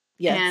tone.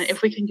 Yes. And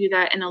if we can do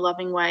that in a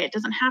loving way, it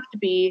doesn't have to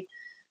be,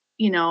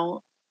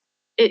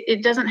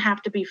 it doesn't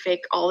have to be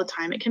fake all the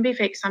time. It can be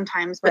fake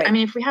sometimes, but I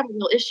mean, if we have a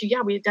real issue,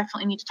 we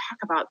definitely need to talk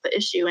about the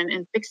issue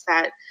and fix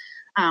that.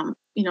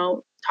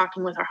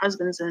 Talking with our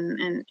husbands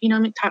and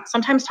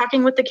sometimes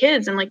talking with the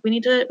kids and we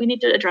need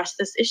to address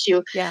this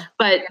issue. Yeah.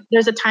 But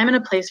there's a time and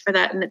a place for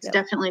that. And it's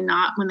definitely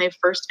not when they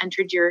first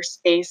entered your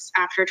space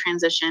after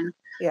transition.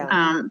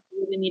 Yeah. You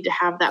really need to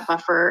have that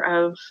buffer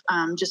of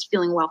just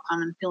feeling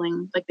welcome and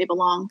feeling like they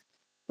belong.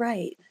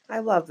 Right. I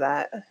love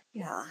that.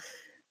 Yeah.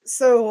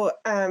 So,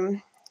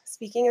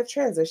 speaking of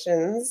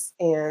transitions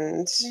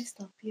and... Can I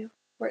stop you?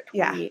 We're at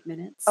 28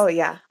 minutes. Oh,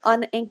 yeah.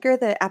 On Anchor,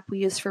 the app we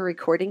use for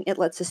recording, it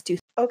lets us do...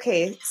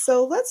 Okay,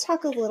 so let's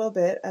talk a little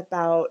bit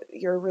about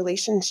your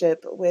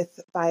relationship with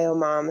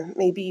BioMom,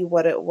 maybe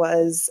what it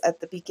was at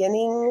the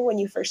beginning when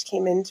you first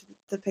came into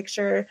the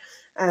picture,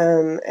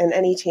 and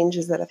any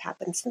changes that have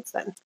happened since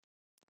then.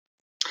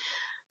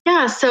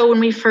 Yeah, so when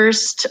we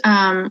first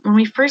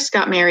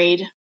got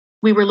married,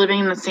 we were living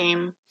in the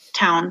same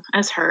town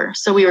as her.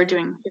 So we were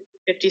doing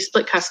 50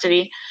 split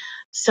custody.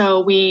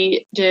 So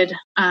we did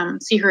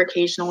see her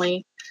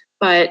occasionally,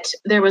 but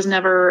there was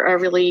never a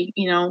really,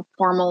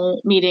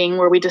 formal meeting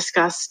where we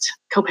discussed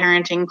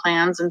co-parenting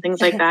plans and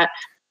things like that.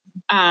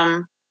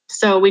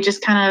 So we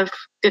just kind of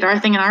did our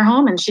thing in our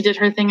home and she did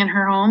her thing in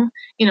her home.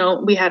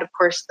 We had, of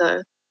course,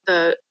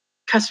 the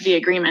custody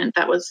agreement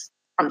that was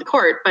from the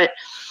court, but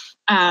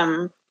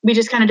we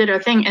just kind of did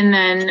our thing. And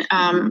then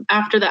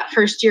after that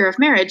first year of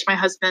marriage, my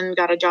husband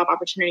got a job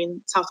opportunity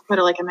in South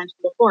Dakota, like I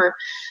mentioned before.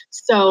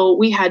 So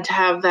we had to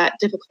have that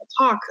difficult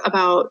talk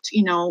about,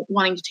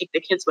 wanting to take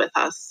the kids with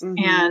us. Mm-hmm.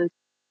 And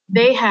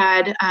they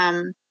had,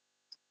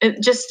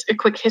 just a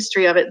quick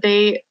history of it.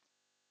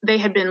 They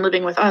had been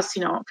living with us,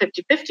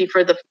 50-50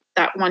 for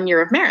that 1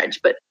 year of marriage,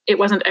 but it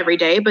wasn't every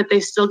day, but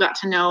they still got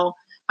to know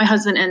my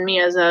husband and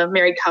me as a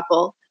married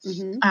couple.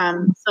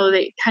 Mm-hmm. So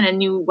they kind of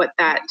knew what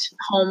that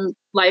home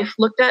life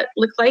looked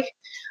like.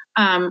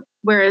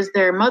 Whereas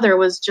their mother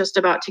was just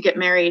about to get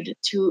married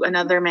to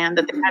another man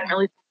that they hadn't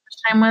really spent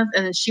time with,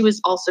 and then she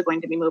was also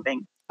going to be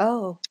moving.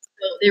 Oh,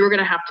 So they were going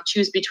to have to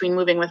choose between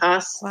moving with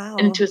us wow.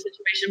 into a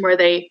situation where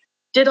they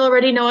did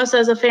already know us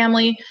as a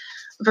family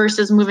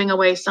versus moving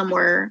away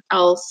somewhere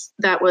else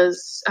that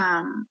was,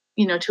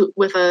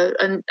 with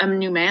a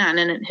new man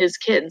and his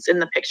kids in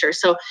the picture.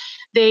 So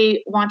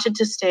they wanted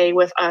to stay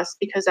with us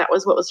because that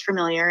was what was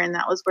familiar and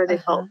that was where they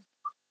felt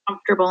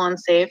comfortable and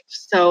safe.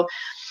 So,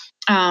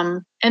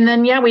 and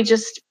then, we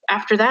just,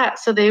 after that,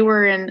 so they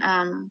were in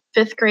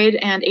 5th grade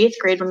and 8th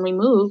grade when we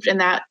moved, and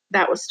that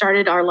was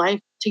started our life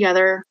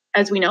together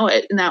as we know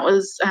it. And that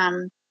was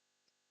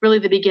really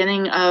the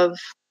beginning of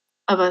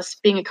us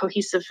being a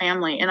cohesive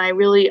family. And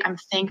I'm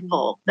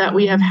thankful that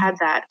we have had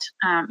that.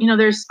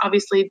 There's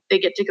obviously, they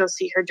get to go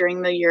see her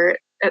during the year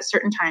at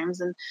certain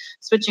times and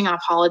switching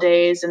off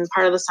holidays and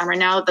part of the summer.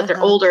 Now that they're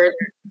older,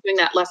 they're doing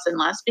that less and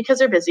less because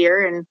they're busier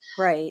and,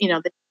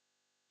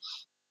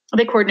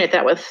 they coordinate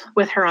that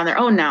with her on their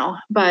own now.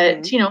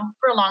 But,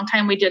 for a long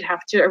time, we did have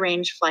to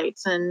arrange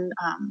flights and,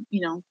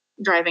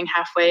 driving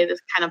halfway, this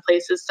kind of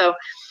places. So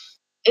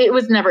it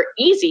was never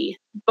easy.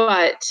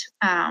 But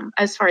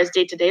as far as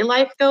day-to-day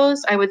life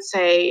goes, I would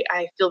say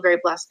I feel very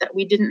blessed that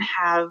we didn't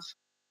have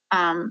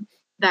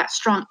that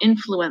strong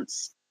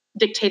influence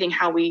dictating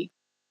how we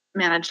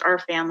managed our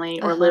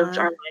family or lived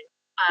our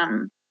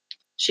life.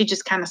 She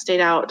just kind of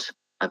stayed out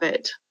of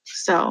it.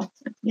 So,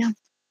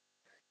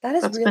 That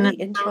is really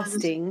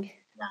interesting.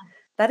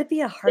 That'd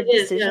be a hard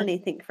decision, I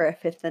think, for a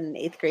 5th and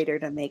 8th grader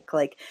to make.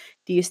 Like,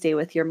 do you stay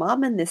with your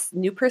mom and this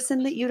new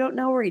person that you don't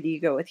know, or do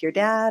you go with your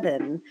dad?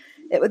 And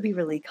it would be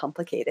really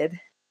complicated.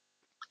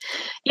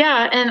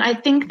 Yeah, and I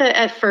think that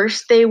at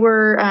first they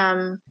were,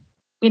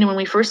 when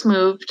we first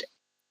moved,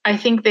 I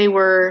think they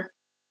were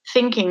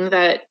thinking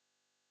that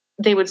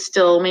they would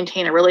still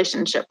maintain a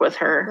relationship with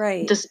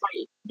her,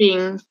 despite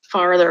being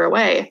farther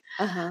away.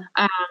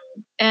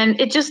 And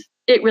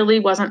it really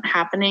wasn't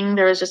happening.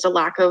 There was just a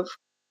lack of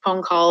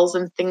phone calls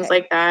and things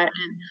like that.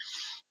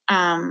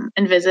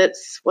 And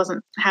visits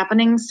wasn't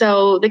happening.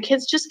 So the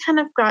kids just kind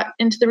of got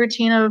into the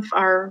routine of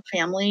our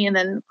family. And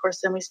then of course,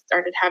 then we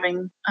started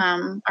having,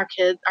 our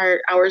kids,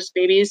 ours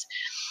babies.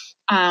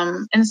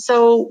 And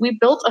so we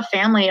built a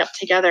family up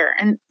together,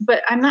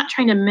 but I'm not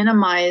trying to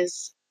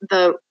minimize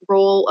the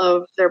role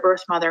of their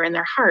birth mother in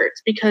their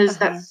hearts, because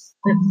that's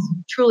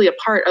truly a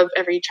part of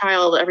every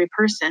child, every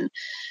person.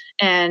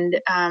 And,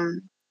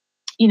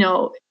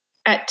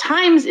 at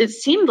times it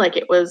seemed like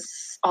it was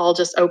all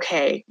just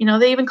okay.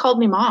 They even called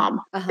me mom.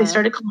 They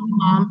started calling me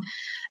mom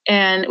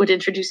and would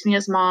introduce me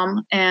as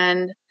mom.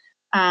 And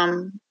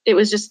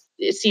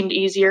it seemed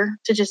easier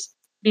to just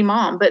be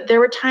mom. But there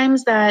were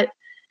times that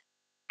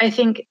I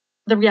think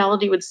the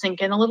reality would sink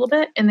in a little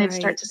bit, and they'd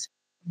start to say,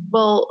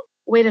 well,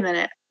 wait a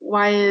minute.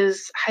 Why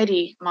is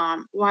Heidi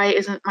mom? Why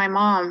isn't my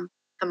mom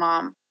the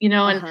mom?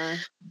 And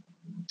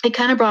it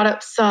kind of brought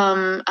up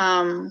some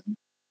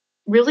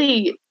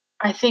really,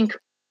 I think,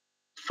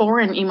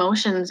 foreign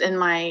emotions in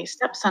my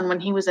stepson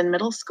when he was in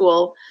middle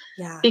school,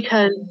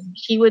 because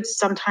he would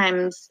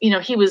sometimes,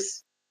 he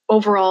was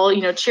overall,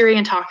 cheery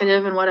and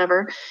talkative and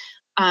whatever.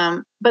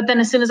 But then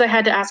as soon as I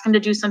had to ask him to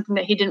do something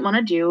that he didn't want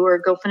to do, or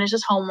go finish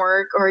his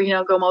homework, or,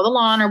 go mow the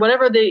lawn, or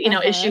whatever the,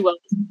 issue was,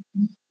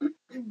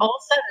 all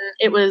of a sudden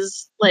it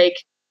was like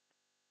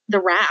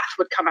the wrath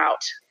would come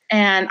out,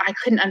 and I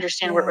couldn't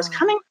understand where it was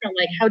coming from.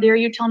 Like, how dare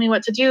you tell me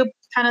what to do,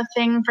 kind of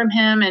thing from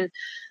him.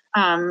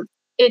 And,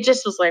 it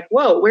just was like,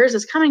 whoa, where's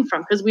this coming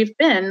from? Because we've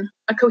been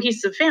a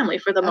cohesive family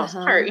for the most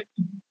part.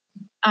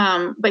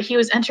 But he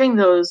was entering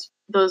those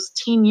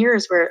teen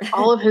years where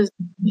all of his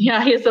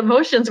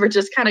emotions were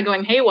just kind of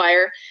going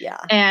haywire.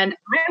 And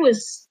I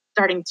was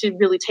starting to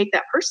really take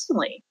that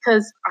personally,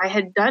 because I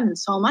had done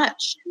so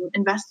much,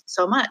 invested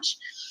so much.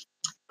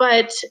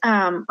 But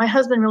my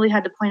husband really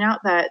had to point out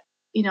that,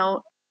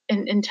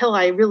 until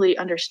I really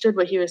understood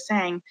what he was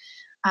saying,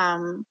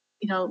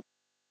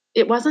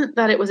 it wasn't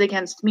that it was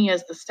against me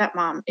as the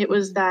stepmom. It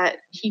was that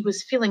he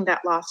was feeling that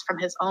loss from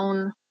his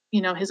own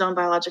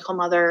biological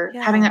mother,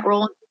 having that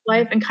role in his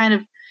life. And kind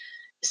of,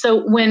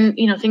 so when,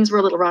 things were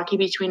a little rocky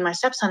between my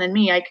stepson and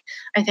me,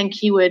 I think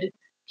he would,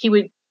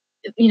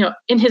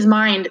 in his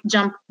mind,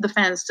 jump the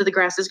fence to the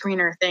grass is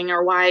greener thing,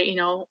 or why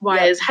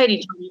is Heidi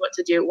telling me what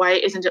to do? Why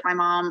isn't it my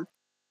mom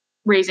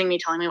raising me,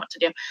 telling me what to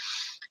do?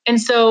 And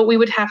so we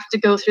would have to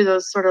go through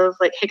those sort of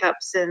like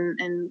hiccups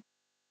and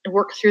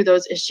work through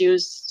those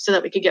issues so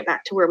that we could get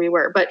back to where we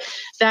were. But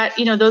that,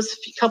 those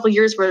couple of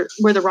years were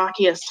the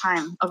rockiest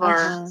time of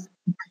our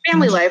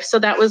family life. So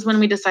that was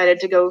when we decided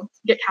to go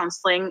get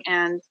counseling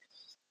and,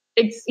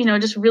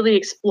 just really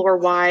explore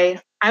why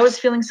I was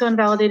feeling so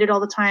invalidated all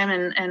the time,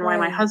 and why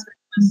my husband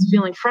was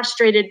feeling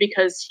frustrated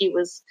because he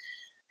was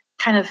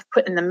kind of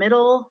put in the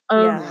middle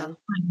of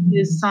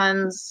his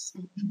son's,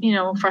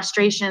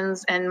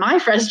 frustrations and my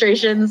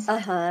frustrations,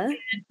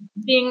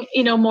 being,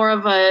 more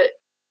of a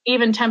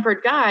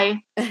even-tempered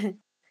guy,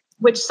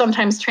 which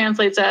sometimes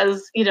translates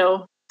as,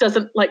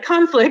 doesn't like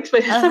conflict,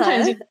 but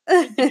sometimes you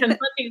confront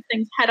these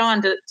things head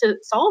on to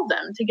solve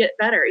them, to get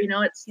better.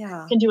 It's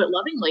can do it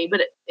lovingly,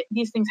 but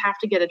these things have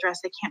to get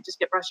addressed. They can't just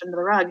get brushed under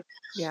the rug.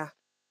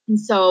 And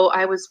so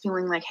I was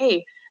feeling like,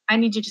 hey, I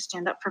need you to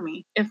stand up for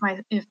me. If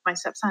my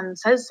stepson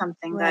says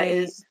something that Right.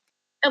 is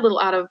a little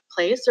out of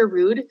place or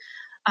rude,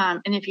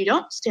 and if you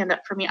don't stand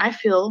up for me, I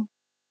feel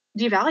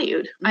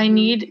devalued. I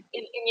need,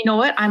 and you know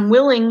what? I'm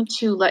willing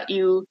to let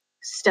you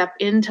step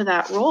into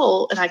that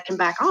role, and I can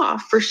back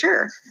off for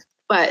sure.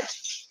 But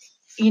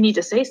you need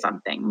to say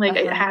something. Like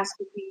it has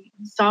to be,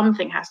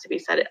 something has to be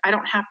said. I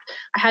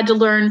had to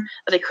learn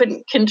that I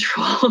couldn't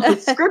control the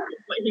script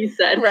of what he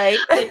said. Right.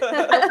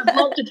 I would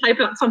love to type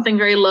out something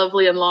very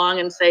lovely and long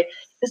and say,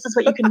 this is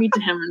what you can read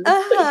to him. And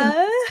this is what you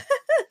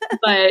can,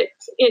 but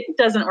it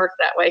doesn't work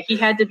that way. He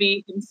had to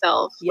be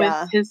himself with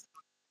his,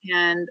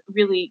 and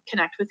really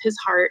connect with his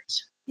heart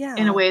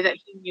in a way that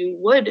he knew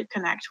would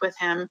connect with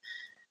him.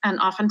 And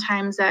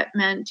oftentimes that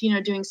meant,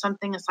 doing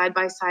something, a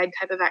side-by-side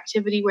type of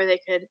activity where they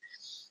could,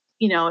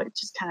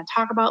 just kind of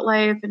talk about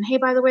life. And, hey,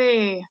 by the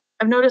way,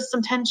 I've noticed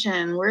some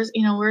tension. Where's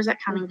that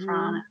coming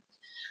from?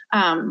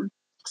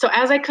 So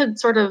as I could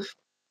sort of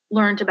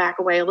learn to back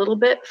away a little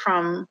bit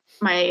from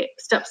my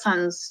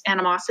stepson's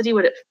animosity,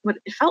 what it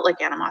felt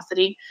like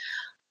animosity,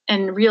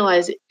 and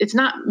realize it's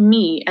not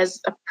me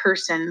as a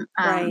person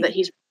that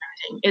he's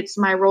rejecting. It's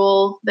my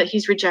role that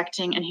he's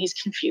rejecting, and he's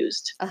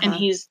confused. And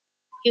he's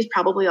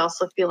probably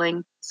also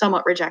feeling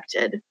somewhat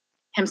rejected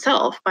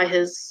himself by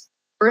his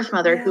birth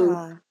mother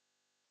who,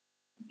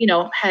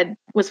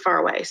 was far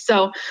away.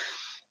 So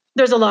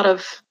there's a lot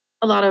of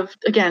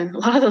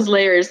those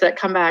layers that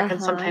come back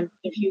and sometimes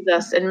confuse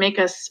us and make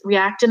us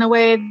react in a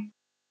way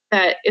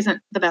that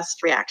isn't the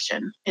best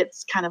reaction.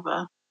 It's kind of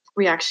a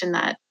reaction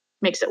that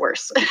makes it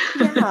worse.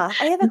 Yeah,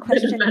 I have a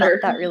question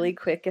about that really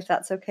quick, if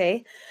that's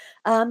okay.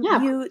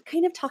 Yeah. You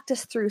kind of talked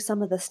us through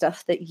some of the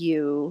stuff that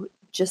you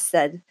just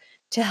said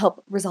to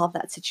help resolve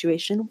that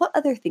situation. What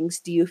other things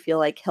do you feel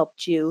like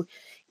helped you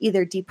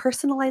either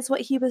depersonalize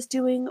what he was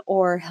doing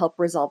or help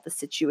resolve the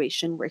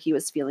situation where he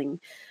was feeling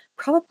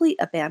probably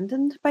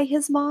abandoned by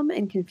his mom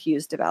and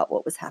confused about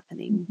what was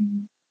happening?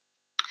 Mm-hmm.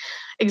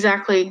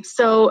 Exactly.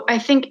 So I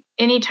think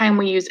anytime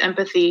we use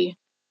empathy,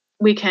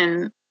 we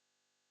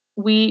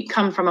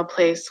come from a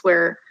place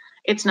where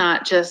it's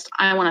not just,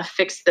 I want to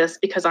fix this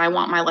because I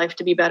want my life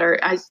to be better.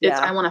 I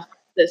want to fix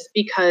this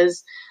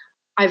because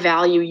I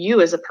value you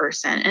as a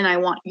person and I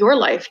want your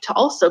life to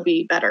also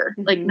be better.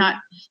 Like not,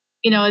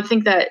 I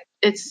think that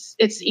it's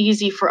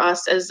easy for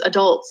us as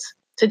adults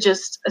to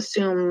just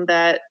assume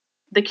that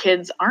the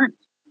kids aren't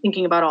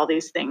thinking about all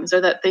these things,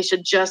 or that they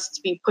should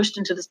just be pushed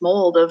into this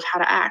mold of how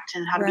to act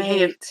and how to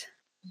behave.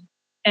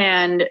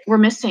 And we're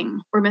missing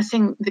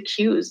the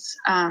cues.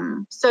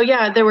 So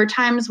yeah, there were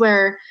times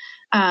where,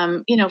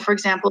 for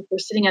example, if we're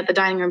sitting at the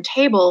dining room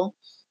table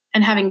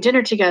and having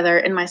dinner together,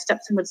 and my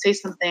stepson would say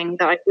something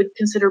that I would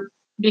consider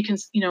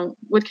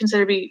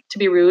to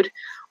be rude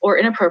or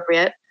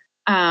inappropriate,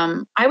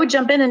 I would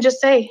jump in and just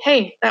say,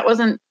 hey, that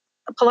wasn't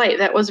polite,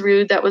 that was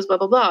rude, that was blah,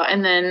 blah, blah.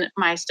 And then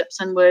my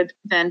stepson would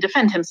then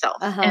defend himself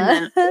and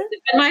then defend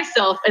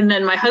myself. And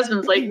then my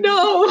husband's like,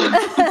 no,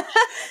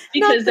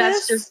 because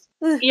that's just,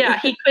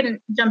 he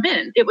couldn't jump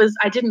in.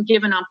 I didn't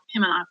give him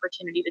an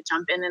opportunity to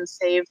jump in and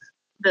save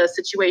the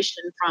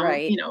situation from,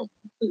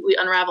 completely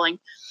unraveling.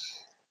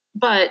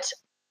 But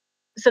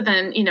so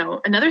then,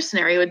 another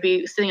scenario would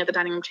be sitting at the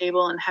dining room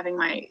table and having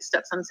my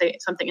stepson say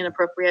something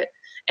inappropriate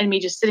and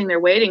me just sitting there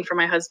waiting for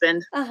my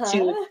husband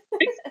to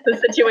fix the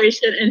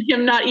situation and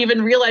him not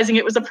even realizing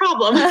it was a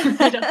problem.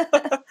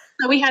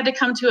 So we had to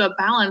come to a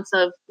balance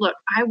of, look,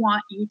 I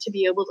want you to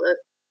be able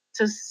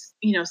to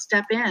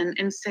step in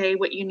and say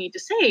what you need to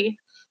say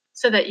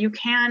so that you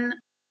can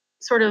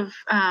sort of,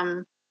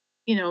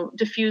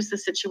 diffuse the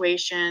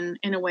situation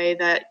in a way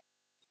that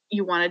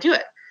you want to do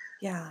it.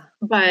 Yeah.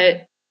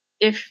 But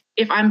if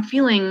I'm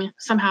feeling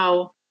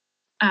somehow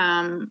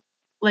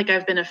like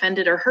I've been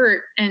offended or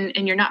hurt, and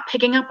you're not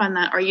picking up on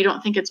that, or you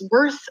don't think it's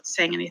worth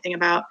saying anything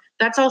about,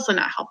 that's also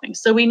not helping.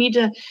 So we need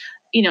to,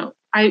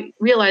 I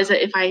realize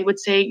that if I would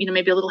say,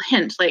 maybe a little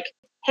hint like,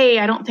 hey,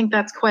 I don't think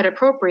that's quite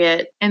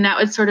appropriate. And that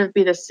would sort of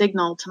be the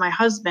signal to my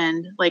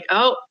husband, like,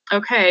 oh,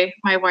 okay,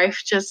 my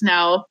wife just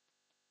now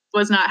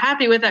was not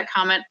happy with that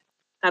comment.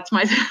 That's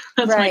my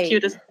my cue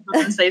to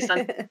say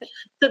something.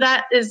 So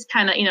that is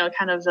kind of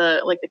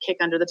the kick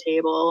under the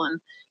table,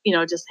 and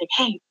just like,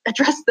 hey,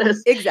 address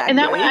this. Exactly. And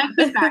that way I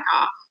could back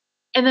off.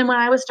 And then when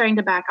I was starting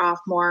to back off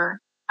more,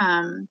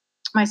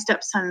 my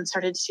stepson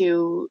started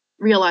to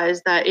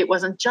realize that it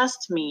wasn't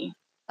just me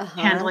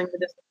handling the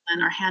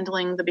discipline or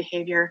handling the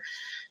behavior.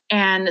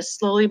 And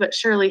slowly but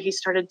surely he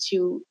started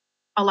to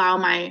allow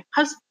my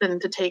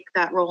husband to take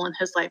that role in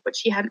his life,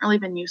 which he hadn't really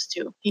been used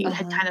to. He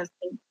had kind of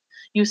been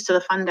used to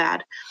the fun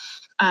dad.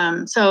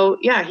 So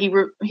yeah,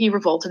 he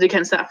revolted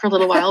against that for a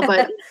little while, but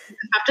I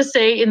have to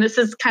say, and this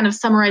is kind of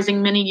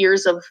summarizing many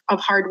years of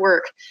hard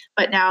work,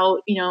 but now,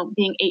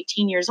 being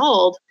 18 years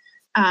old,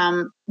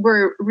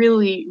 we're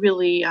really,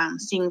 really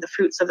seeing the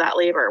fruits of that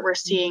labor. We're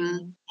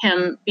seeing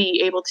him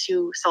be able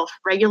to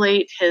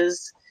self-regulate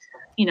his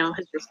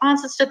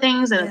responses to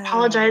things and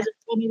apologize.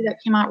 Oh, maybe that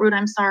came out rude.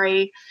 I'm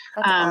sorry.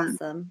 That's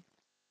awesome.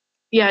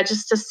 Yeah,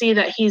 just to see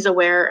that he's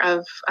aware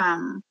of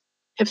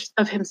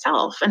of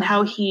himself and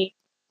how he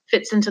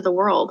fits into the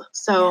world.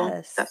 So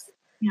that's, Yes.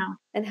 yeah.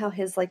 And how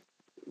his like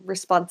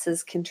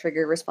responses can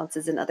trigger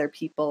responses in other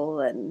people.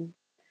 And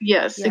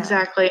Yes, yeah,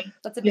 exactly.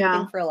 that's a big Yeah,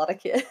 thing for a lot of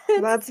kids.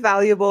 That's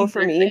valuable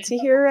for me exactly.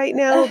 to hear right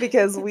now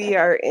because we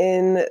are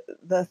in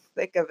the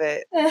thick of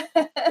it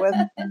with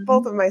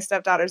both of my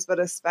stepdaughters, but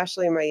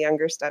especially my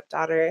younger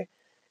stepdaughter.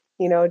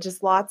 You know,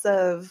 just lots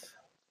of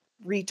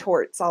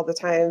retorts all the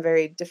time,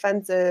 very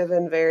defensive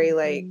and very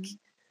like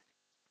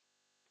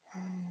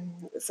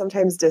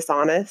sometimes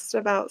dishonest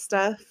about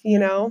stuff, you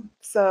know?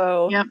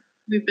 So Yep,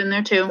 we've been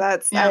there too.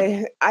 that's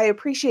Yeah. I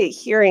appreciate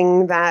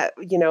hearing that,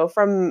 you know,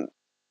 from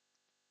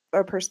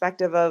a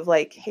perspective of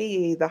like,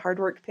 hey, the hard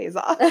work pays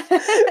off.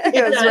 It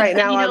Because does. right And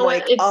now you I'm know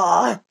what? like,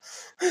 ah,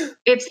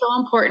 It's so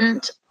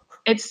important.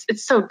 It's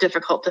so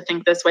difficult to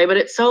think this way, but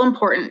it's so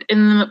important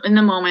in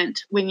the moment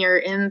when you're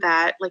in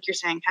that, like you're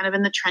saying, kind of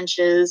in the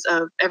trenches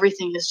of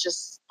everything is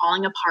just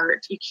falling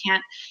apart. You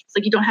can't, it's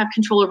like you don't have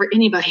control over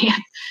anybody.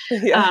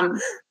 yeah,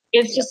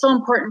 It's just so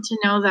important to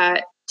know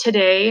that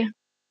today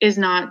is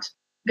not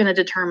going to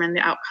determine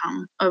the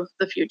outcome of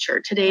the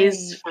future.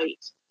 Today's Right.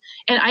 fight.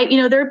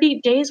 And there'd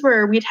be days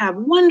where we'd have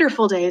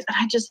wonderful days, and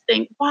I just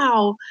think,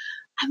 wow,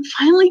 I'm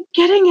finally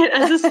getting it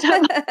as a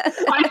step.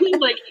 Finally,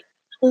 like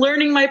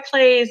learning my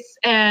place,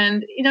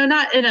 and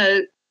not in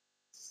a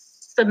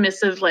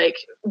submissive, like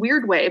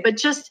weird way, but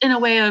just in a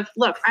way of,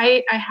 look,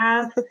 I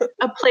have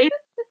a place.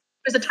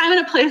 There's a time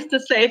and a place to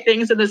say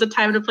things, and there's a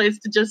time and a place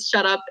to just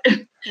shut up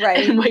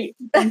Right. and wait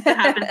for things to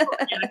happen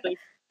organically.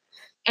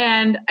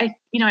 And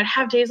I'd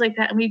have days like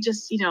that, and we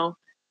just,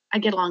 I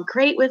get along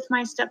great with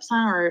my stepson,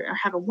 or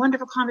have a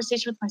wonderful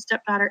conversation with my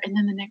stepdaughter, and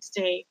then the next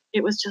day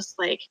it was just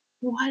like,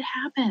 what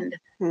happened?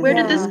 Where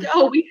did this Yeah.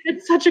 go? We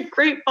had such a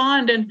great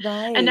bond, and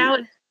now Right.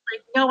 it's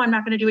like, no, I'm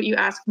not going to do what you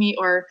asked me.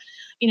 Or,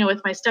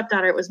 with my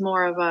stepdaughter, it was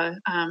more of a,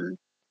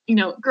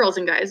 girls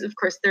and guys, of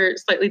course, they're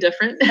slightly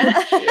different.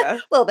 yeah,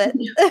 A little bit.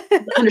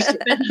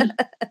 Understatement.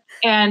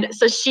 And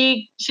so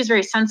she's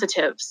very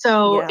sensitive.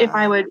 So if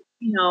I Yeah. would,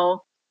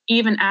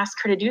 even ask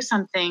her to do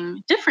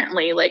something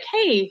differently, like,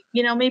 hey,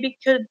 maybe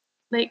could,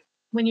 like,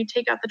 when you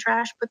take out the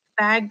trash, put the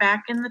bag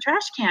back in the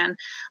trash can.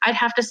 I'd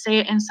have to say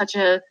it in such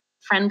a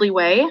friendly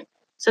way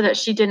so that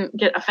she didn't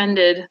get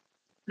offended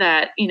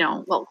that,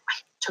 well, I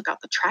took out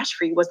the trash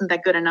for you. Wasn't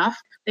that good enough?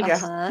 Like, Yeah.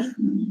 Uh-huh.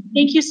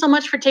 thank you so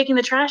much for taking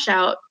the trash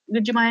out.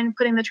 Would you mind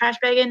putting the trash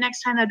bag in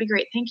next time? That'd be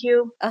great. Thank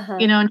you. Uh-huh.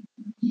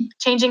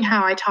 Changing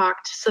how I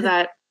talked so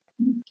that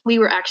we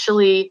were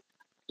actually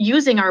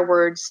using our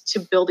words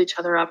to build each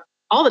other up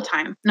all the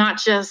time, not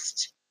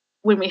just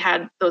when we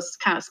had those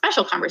kind of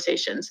special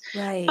conversations.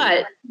 Right.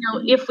 But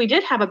if we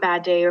did have a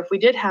bad day, or if we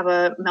did have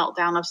a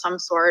meltdown of some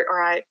sort,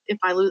 or if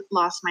I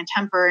lost my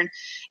temper, and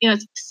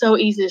it's so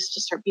easy to just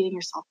start beating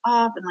yourself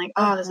up and like,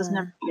 oh, this is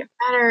never gonna get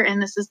better, and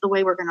this is the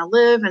way we're gonna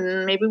live,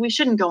 and maybe we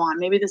shouldn't go on.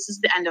 Maybe this is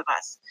the end of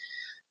us.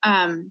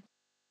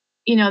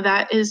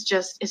 That is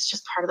it's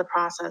just part of the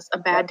process. A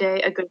bad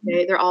day, a good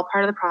day, they're all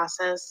part of the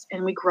process,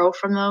 and we grow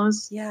from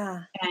those.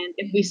 Yeah. And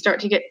if we start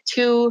to get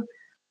too,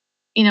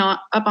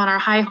 up on our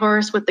high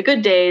horse with the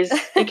good days,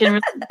 they can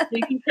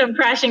come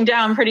crashing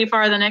down pretty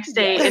far the next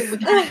day. Yes. If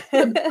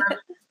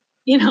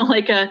we kind of,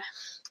 like a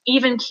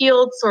even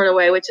keeled sort of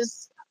way, which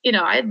is,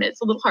 I admit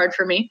it's a little hard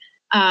for me.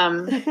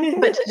 But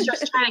to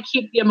just try to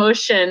keep the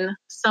emotion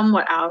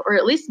somewhat out, or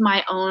at least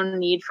my own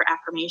need for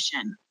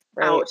affirmation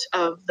out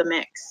of the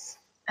mix.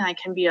 And I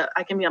can be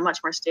a much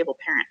more stable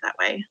parent that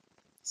way.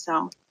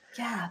 So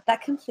Yeah,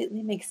 that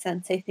completely makes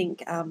sense. I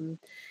think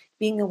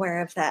being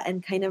aware of that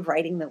and kind of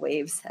riding the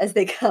waves as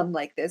they come,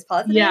 like there's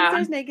positives, yeah,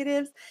 there's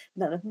negatives.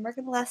 None of them are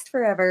going to last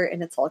forever,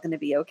 and it's all going to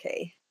be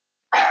okay.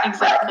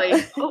 exactly.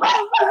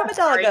 Oh, you have a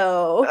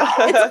doggo.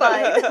 It's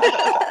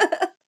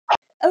fine.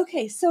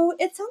 Okay, so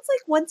it sounds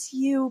like once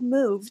you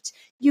moved,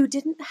 you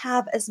didn't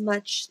have as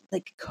much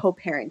like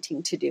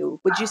co-parenting to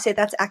do. Would you say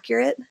that's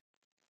accurate?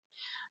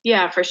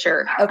 Yeah, for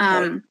sure.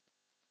 Okay.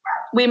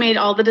 We made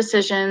all the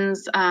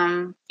decisions,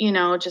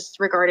 just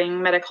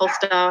regarding medical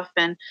stuff.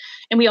 And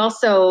we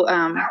also,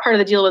 part of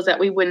the deal was that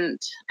we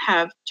wouldn't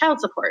have child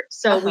support.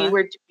 So we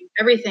were doing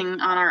everything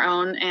on our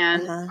own.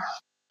 And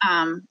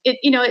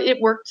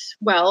it worked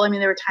well. I mean,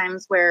 there were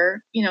times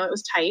where, it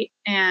was tight,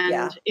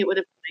 and it would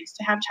have been nice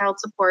to have child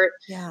support.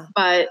 Yeah.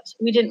 But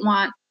we didn't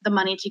want the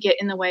money to get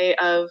in the way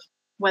of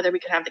whether we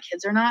could have the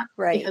kids or not,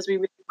 Right. because we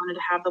really wanted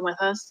to have them with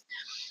us.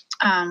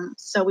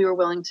 So we were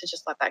willing to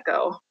just let that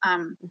go.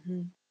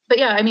 But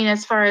yeah, I mean,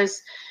 as far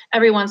as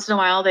every once in a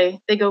while, they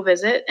go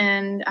visit,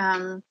 and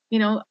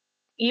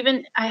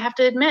even I have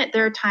to admit,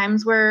 there are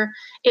times where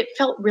it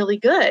felt really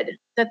good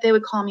that they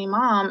would call me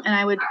mom, and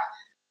I would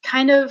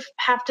kind of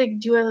have to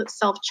do a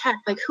self check,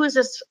 like, who is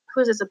this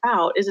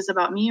about? Is this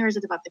about me, or is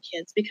it about the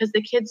kids? Because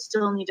the kids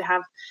still need to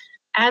have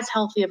as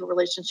healthy of a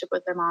relationship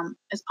with their mom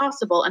as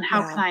possible, and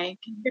how can I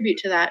contribute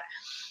to that?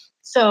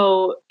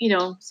 So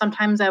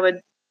sometimes I would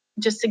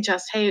just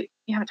suggest, hey,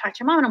 you haven't talked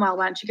to your mom in a while,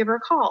 why don't you give her a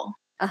call?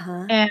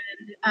 And,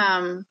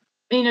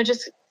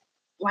 just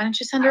why don't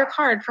you send her a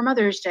card for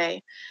Mother's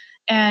Day?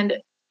 And,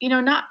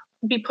 not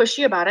be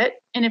pushy about it,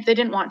 And if they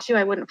didn't want to,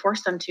 I wouldn't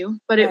force them to,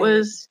 but it Right.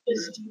 was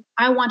just,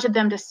 I wanted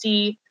them to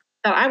see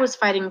that I was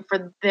fighting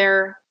for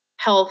their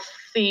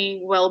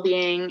healthy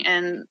well-being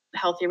and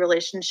healthy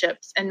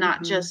relationships, and not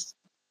Mhm. just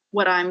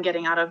what I'm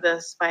getting out of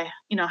this by,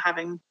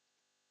 having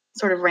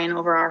sort of reign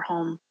over our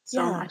home.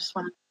 So Yeah. I just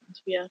wanted it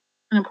to be an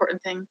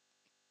important thing.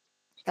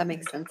 That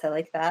makes sense. I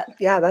like that.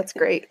 Yeah, that's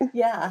great.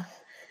 Yeah.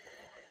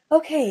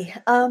 Okay,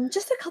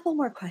 just a couple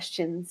more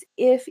questions.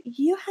 If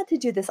you had to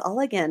do this all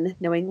again,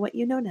 knowing what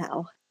you know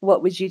now,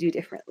 what would you do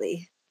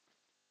differently?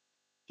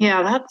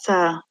 Yeah,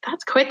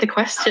 that's quite the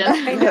question.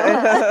 I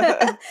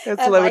know.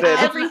 It's I'm like, loaded.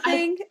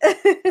 everything?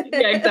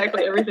 Yeah,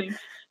 exactly, everything.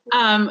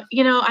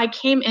 I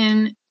came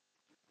in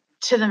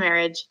to the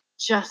marriage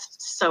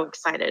just so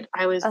excited.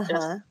 I was just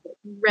Uh-huh.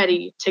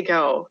 ready to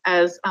go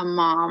as a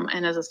mom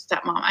and as a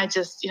stepmom. I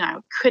just, I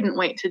couldn't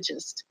wait to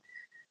just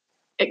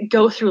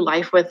go through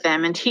life with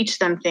them and teach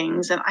them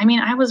things. And I mean,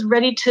 I was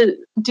ready to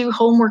do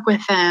homework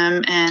with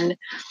them and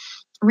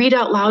read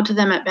out loud to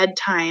them at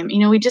bedtime.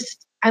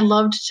 I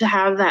loved to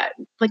have that,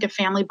 like a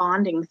family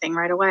bonding thing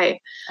right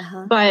away.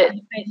 Uh-huh. But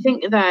I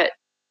think that,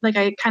 like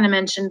I kind of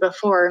mentioned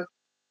before,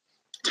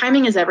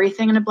 timing is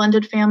everything in a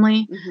blended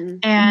family. Mhm.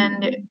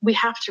 And we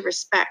have to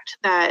respect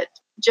that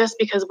just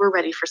because we're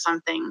ready for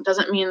something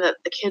doesn't mean that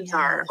the kids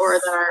are, or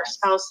Yes. that our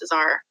spouses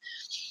are.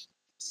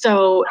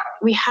 So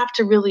we have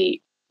to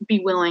really be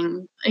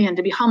willing and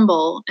to be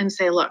humble and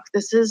say, look,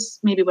 this is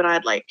maybe what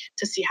I'd like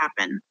to see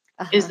happen.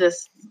 Is Uh-huh.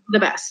 this the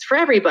best for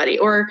everybody?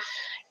 Or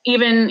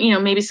even,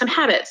 maybe some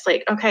habits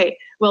like, okay,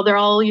 well, they're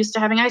all used to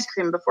having ice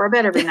cream before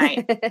bed every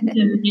night.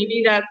 And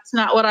maybe that's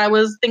not what I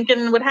was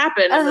thinking would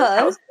happen in this Uh-huh.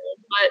 household,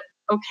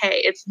 but okay,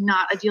 it's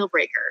not a deal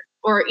breaker.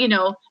 Or,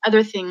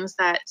 other things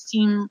that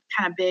seem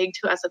kind of big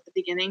to us at the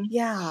beginning.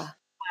 Yeah.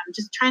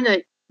 Just trying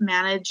to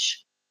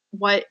manage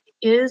what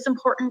is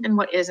important and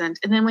what isn't.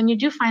 And then when you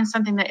do find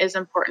something that is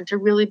important, to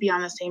really be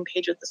on the same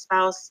page with the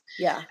spouse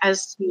Yeah.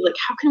 as to, like,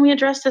 how can we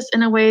address this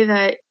in a way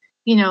that,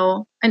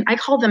 and I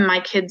call them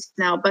my kids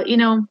now, but,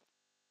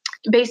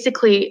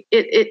 basically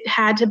it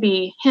had to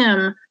be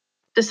him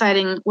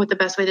deciding what the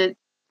best way to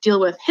deal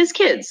with his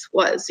kids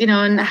was,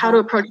 and how to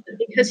Uh-huh. approach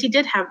it, because he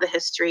did have the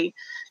history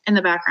in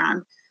the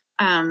background.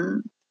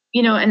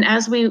 And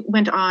as we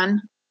went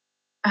on,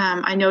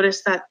 I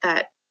noticed that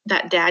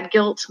dad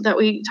guilt that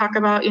we talk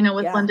about, with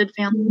Yeah. blended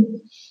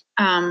family,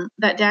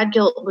 that dad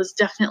guilt was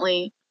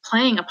definitely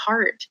playing a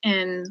part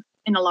in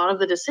a lot of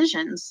the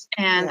decisions.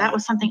 And Yeah. that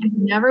was something I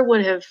never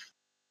would have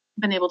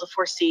been able to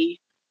foresee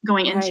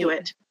going into Right.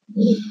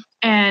 it.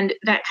 And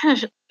that kind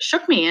of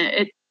shook me,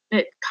 and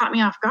it caught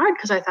me off guard,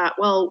 because I thought,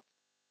 well,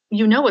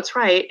 what's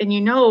right, and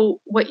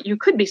what you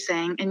could be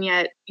saying, and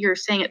yet you're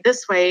saying it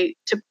this way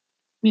to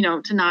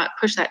not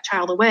push that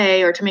child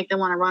away, or to make them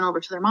want to run over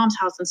to their mom's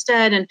house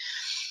instead. And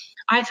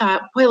I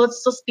thought, boy,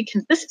 let's be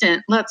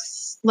consistent.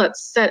 Let's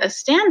set a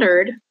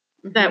standard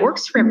that Mhm.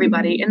 works for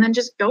everybody, and then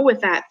just go with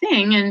that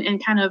thing,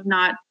 and kind of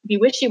not be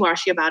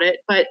wishy-washy about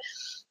it. But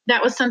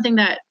that was something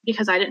that,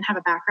 because I didn't have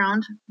a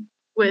background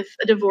with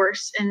a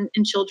divorce and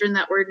children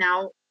that were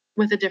now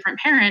with a different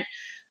parent,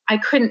 I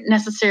couldn't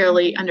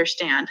necessarily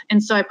understand.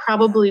 And so I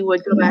probably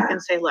would go back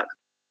and say, look,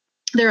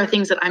 there are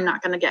things that I'm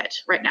not going to get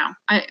right now.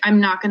 I'm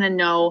not going to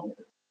know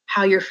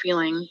how you're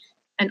feeling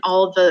and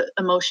all of the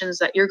emotions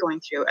that you're going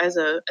through as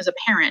a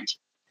parent.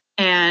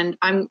 And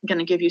I'm going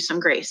to give you some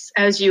grace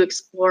as you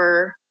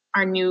explore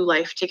our new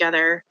life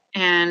together,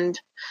 and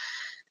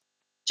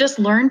just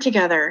learn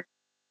together,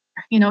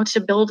 to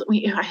build.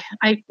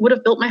 I would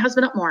have built my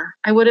husband up more.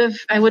 I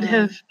wouldn't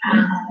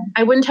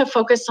have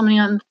focused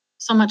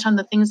so much on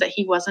the things that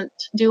he wasn't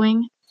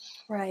doing,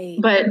 Right.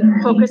 but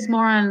focus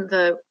more on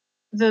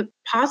the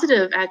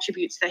positive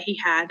attributes that he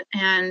had.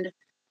 And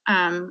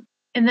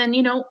then,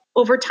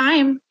 over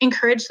time,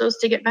 encourage those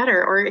to get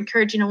better, or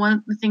encourage, one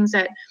of the things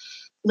that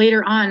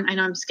later on, I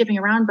know I'm skipping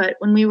around, but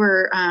when we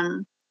were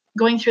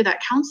going through that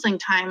counseling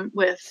time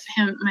with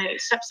him, my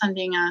stepson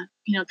being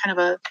kind of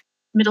a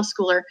middle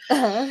schooler.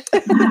 Uh-huh.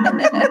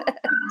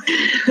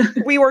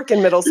 We work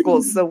in middle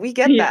schools, so we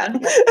get Yeah.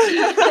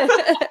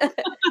 that.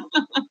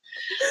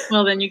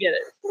 Well, then you get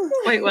it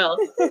quite well.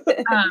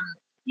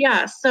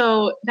 Yeah,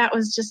 so that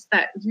was just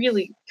that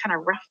really kind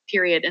of rough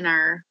period in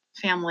our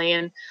family,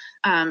 and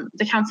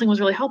the counseling was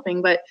really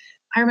helping. But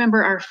I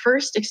remember our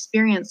first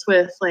experience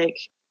with, like,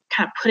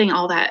 kind of putting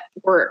all that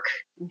work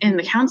in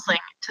the counseling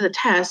to the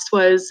test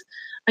was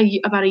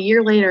about a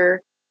year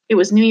later. It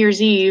was New Year's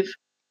Eve,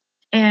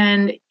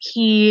 and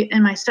he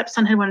and my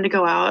stepson had wanted to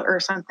go out or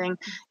something,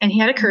 and he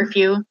had a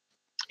curfew,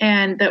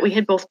 and that we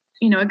had both,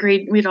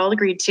 we'd all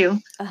agreed to.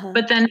 Uh-huh.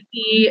 But then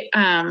he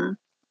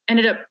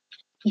ended up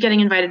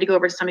getting invited to go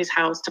over to somebody's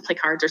house to play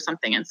cards or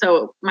something. And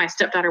so my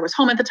stepdaughter was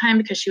home at the time,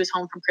 because she was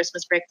home from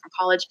Christmas break from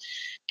college.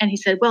 And he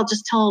said, well,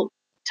 just tell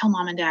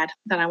mom and dad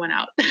that I went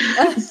out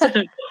instead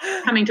of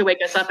coming to wake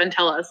us up and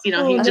tell us.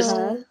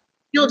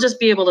 He'll just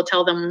be able to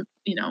tell them,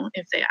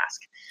 if they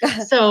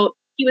ask. So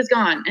he was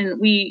gone, and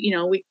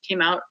we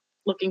came out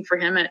looking for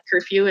him at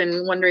curfew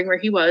and wondering where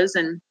he was,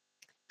 and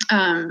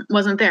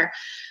wasn't there.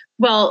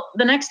 Well,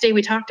 the next day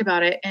we talked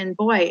about it, and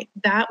boy,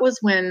 that was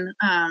when,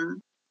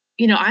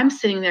 I'm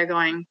sitting there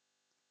going,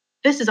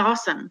 this is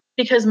awesome,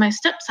 because my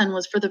stepson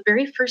was, for the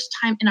very first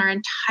time in our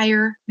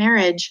entire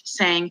marriage,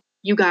 saying,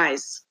 you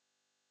guys.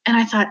 And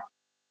I thought,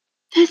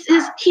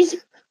 he's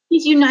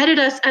united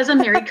us as a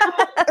married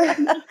couple.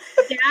 Dad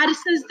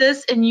says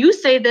this and you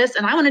say this,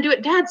 and I want to do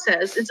what Dad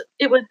says.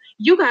 It was,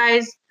 you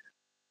guys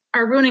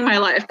are ruining my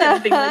life. Kind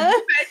of thing. Like, you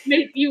guys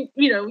made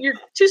you're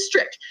too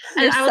strict.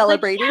 And You're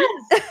celebrating.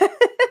 Like, yes.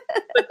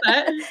 What's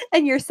that?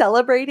 And you're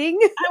celebrating.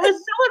 I was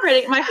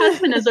celebrating. My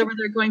husband is over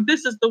there going,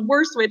 this is the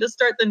worst way to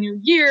start the new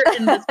year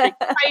in this big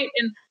fight.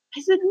 And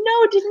I said,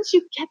 no, didn't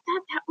you get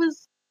that?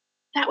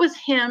 That was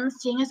him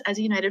seeing us as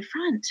a united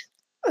front.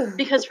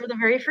 Because for the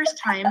very first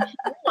time, he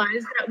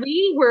realized that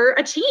we were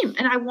a team.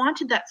 And I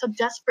wanted that so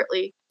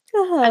desperately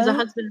as a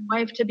husband and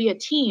wife, to be a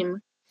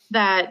team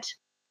that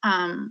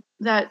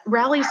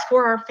rallies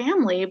for our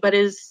family, but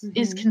is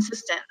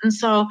consistent. And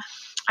so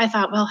I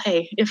thought, well,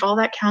 hey, if all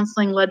that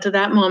counseling led to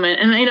that moment,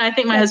 and I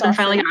think my husband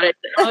finally got it.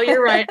 Oh,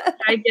 you're right.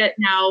 I get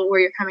now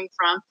where you're coming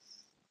from.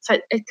 So,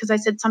 because I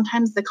said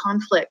sometimes the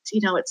conflict,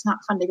 it's not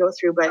fun to go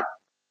through, but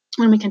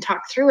when we can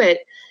talk through it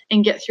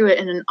and get through it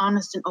in an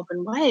honest and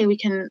open way, we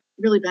can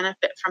really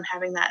benefit from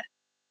having that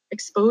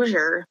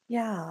exposure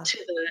to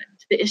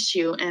the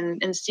issue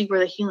and see where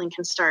the healing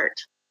can start.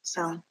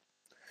 So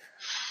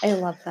I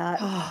love that.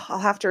 Oh, I'll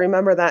have to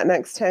remember that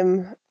next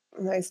time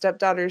my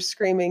stepdaughter's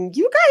screaming,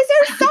 you guys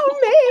are so mean.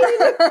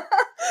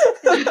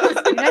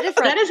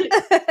 That is,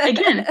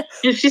 again,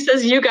 if she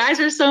says, you guys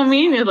are so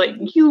mean, you're like,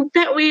 you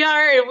bet we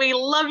are, and we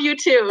love you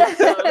too.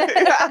 So,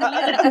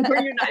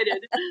 we're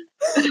united.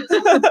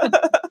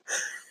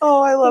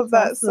 Oh, I love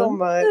that so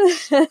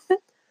much.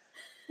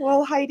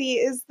 Well, Heidi,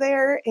 is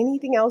there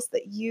anything else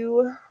that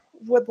you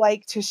would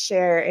like to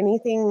share?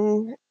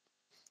 Anything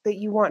that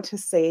you want to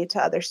say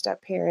to other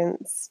step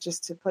parents,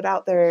 just to put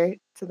out there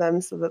to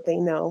them so that they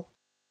know?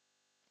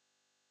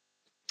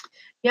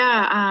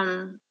 Yeah.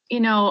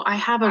 I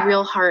have a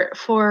real heart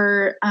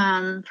for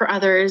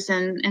others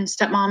and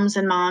stepmoms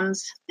and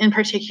moms in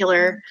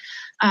particular,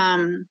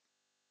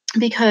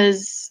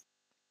 because,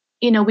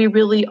 we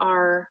really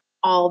are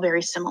all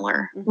very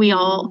similar. We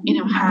all,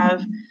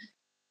 have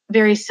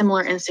very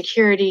similar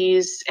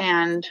insecurities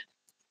and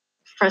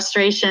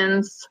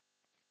frustrations.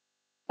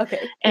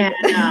 Okay.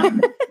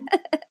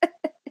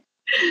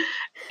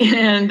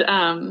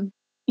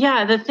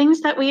 Yeah, the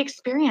things that we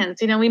experience,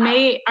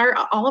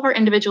 all of our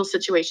individual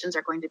situations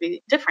are going to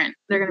be different.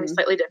 They're going to be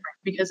slightly different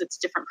because it's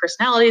different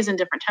personalities and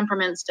different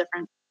temperaments,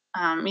 different,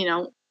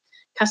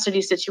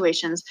 custody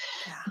situations.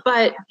 Yeah.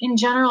 But in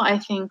general, I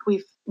think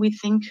we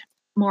think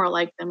more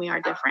alike than we are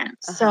different.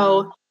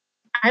 So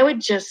I would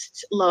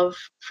just love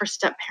for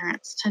step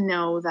parents to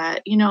know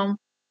that,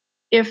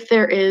 if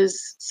there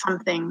is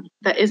something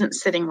that isn't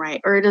sitting right,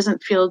 or it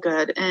doesn't feel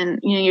good, and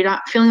you're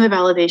not feeling the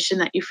validation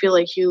that you feel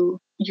like you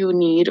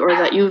need, or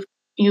that you've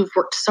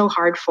worked so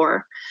hard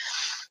for,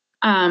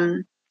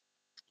 kind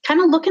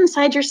of look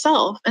inside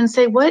yourself and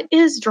say, what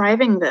is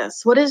driving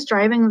this? What is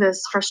driving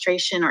this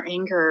frustration or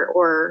anger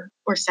or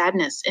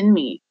sadness in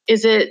me?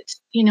 Is it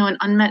an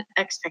unmet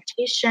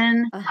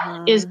expectation?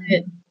 Is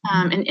it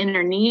an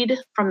inner need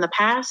from the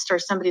past, or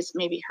somebody's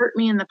maybe hurt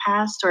me in the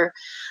past, or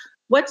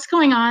what's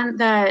going on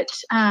that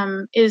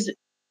is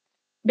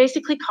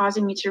basically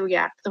causing me to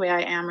react the way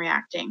I am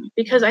reacting?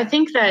 Because I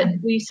think that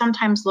we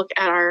sometimes look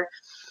at our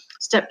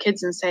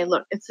stepkids and say,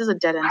 look, this is a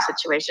dead end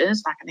situation.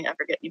 It's not going to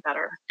ever get any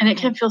better. And it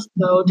can feel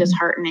so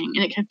disheartening,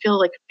 and it can feel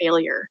like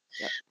failure.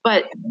 Yep.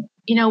 But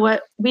you know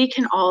what? We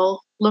can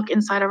all look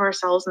inside of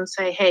ourselves and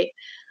say, hey,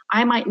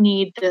 I might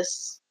need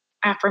this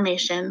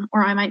affirmation,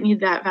 or I might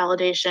need that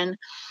validation,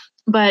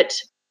 but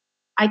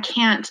I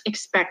can't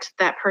expect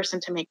that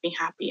person to make me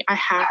happy. I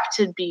have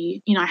to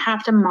be, I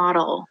have to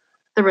model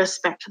the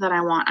respect that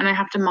I want, and I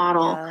have to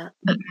model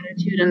the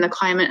attitude and the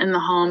climate in the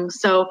home.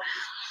 So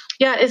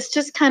yeah, it's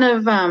just kind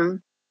of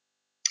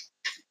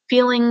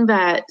feeling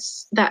that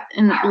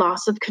in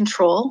loss of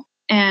control,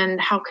 and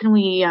how can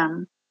we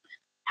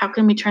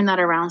turn that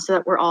around so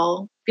that we're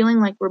all feeling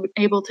like we're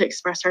able to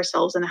express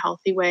ourselves in a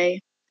healthy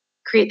way,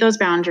 create those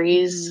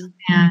boundaries,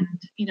 and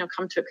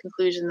come to a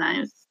conclusion that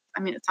is,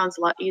 it sounds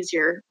a lot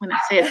easier when I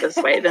say it this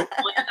way than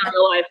in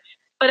real life.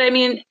 But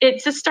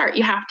it's a start.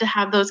 You have to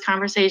have those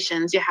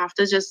conversations. You have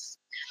to just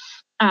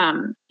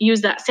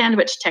use that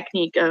sandwich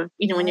technique of,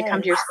 when you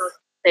come to yourself,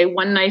 say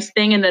one nice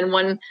thing and then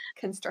one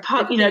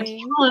constructive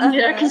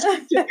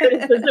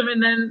criticism,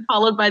 and then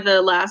followed by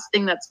the last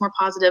thing that's more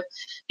positive,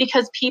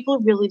 because people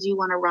really do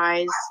want to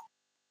rise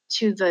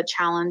to the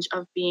challenge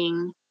of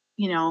being,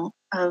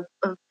 of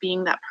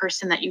being that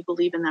person that you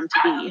believe in them to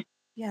be.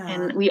 Yeah.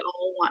 And we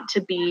all want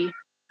to be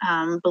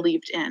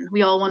believed in.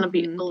 We all want to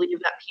believe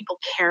that people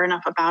care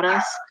enough about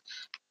us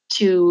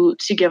to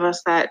give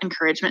us that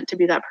encouragement to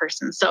be that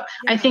person. So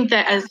I think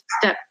that as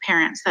step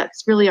parents,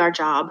 that's really our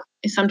job.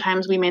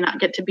 Sometimes we may not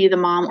get to be the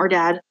mom or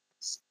dad,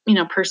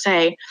 per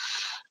se,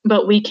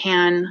 but we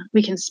can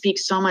speak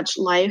so much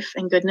life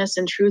and goodness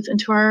and truth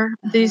into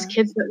these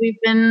kids that we've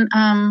been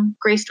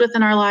graced with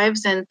in our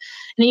lives. And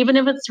even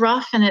if it's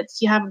rough and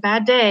you have a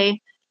bad day,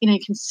 you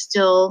can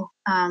still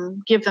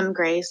give them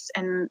grace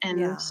and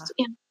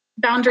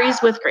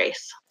boundaries with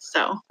grace.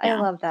 So I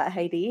love that,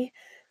 Heidi.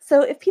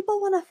 So if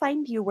people want to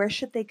find you, where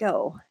should they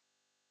go?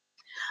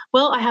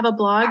 Well, I have a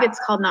blog. It's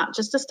called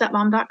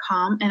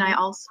notjustastepmom.com, and I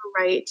also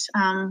write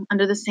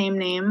under the same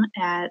name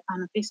on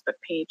a Facebook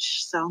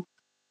page. So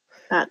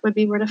that would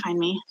be where to find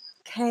me.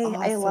 Okay,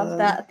 awesome. I love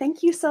that.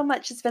 Thank you so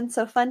much. It's been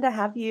so fun to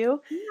have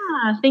you.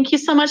 Yeah, thank you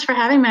so much for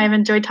having me. I've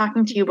enjoyed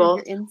talking to you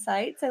both. Your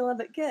insights. I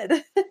love it.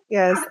 Good.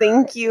 Yes,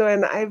 thank you.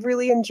 And I've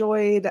really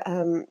enjoyed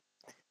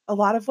a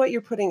lot of what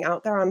you're putting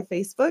out there on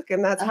Facebook,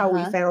 and that's how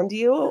we found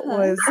you.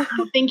 Was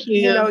thank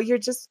you. You're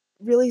just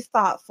really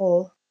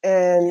thoughtful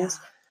and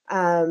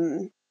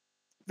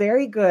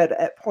very good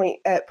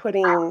at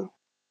putting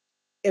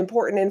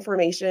important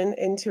information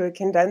into a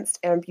condensed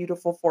and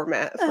beautiful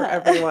format for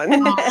everyone.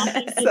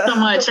 Thank you so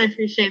much. I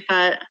appreciate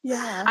that.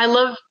 Yeah. I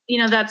love,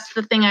 that's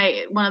the thing.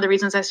 One of the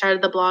reasons I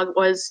started the blog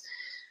was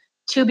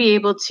to be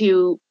able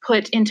to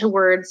put into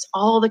words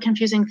all the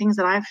confusing things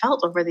that I've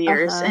felt over the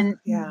years, and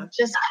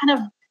just kind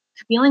of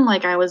feeling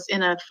like I was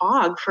in a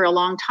fog for a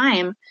long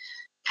time,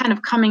 kind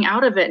of coming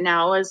out of it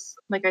now as,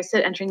 like I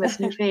said, entering this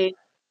new phase.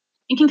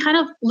 You can kind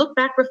of look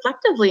back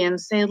reflectively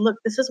and say, look,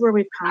 this is where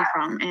we've come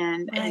from,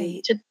 and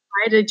to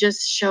try to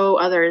just show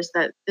others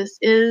that it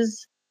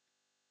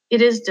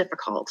is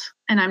difficult,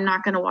 and I'm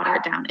not going to water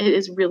it down. It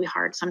is really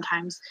hard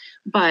sometimes,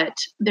 but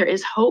there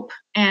is hope,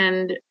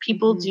 and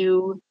people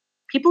do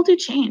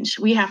change.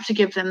 We have to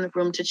give them the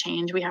room to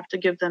change. We have to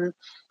give them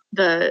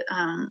the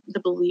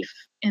belief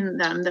in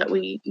them that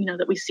we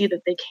see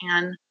that they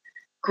can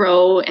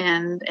grow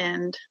and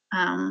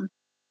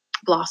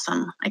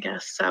blossom, I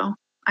guess. So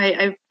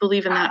I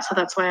believe in that. So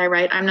that's why I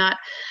write. I'm not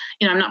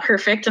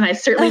perfect, and I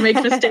certainly make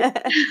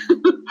mistakes,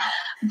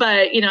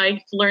 but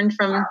I learned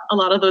from a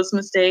lot of those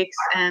mistakes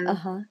and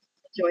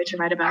joy to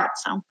write about.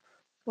 So.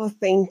 Well,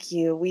 thank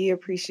you. We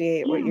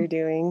appreciate what you're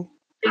doing.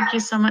 Thank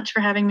you so much for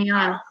having me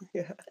on.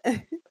 Yeah.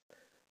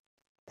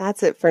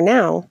 That's it for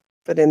now.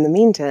 But in the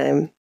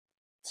meantime,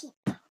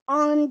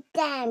 on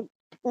time.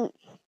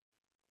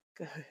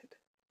 Good.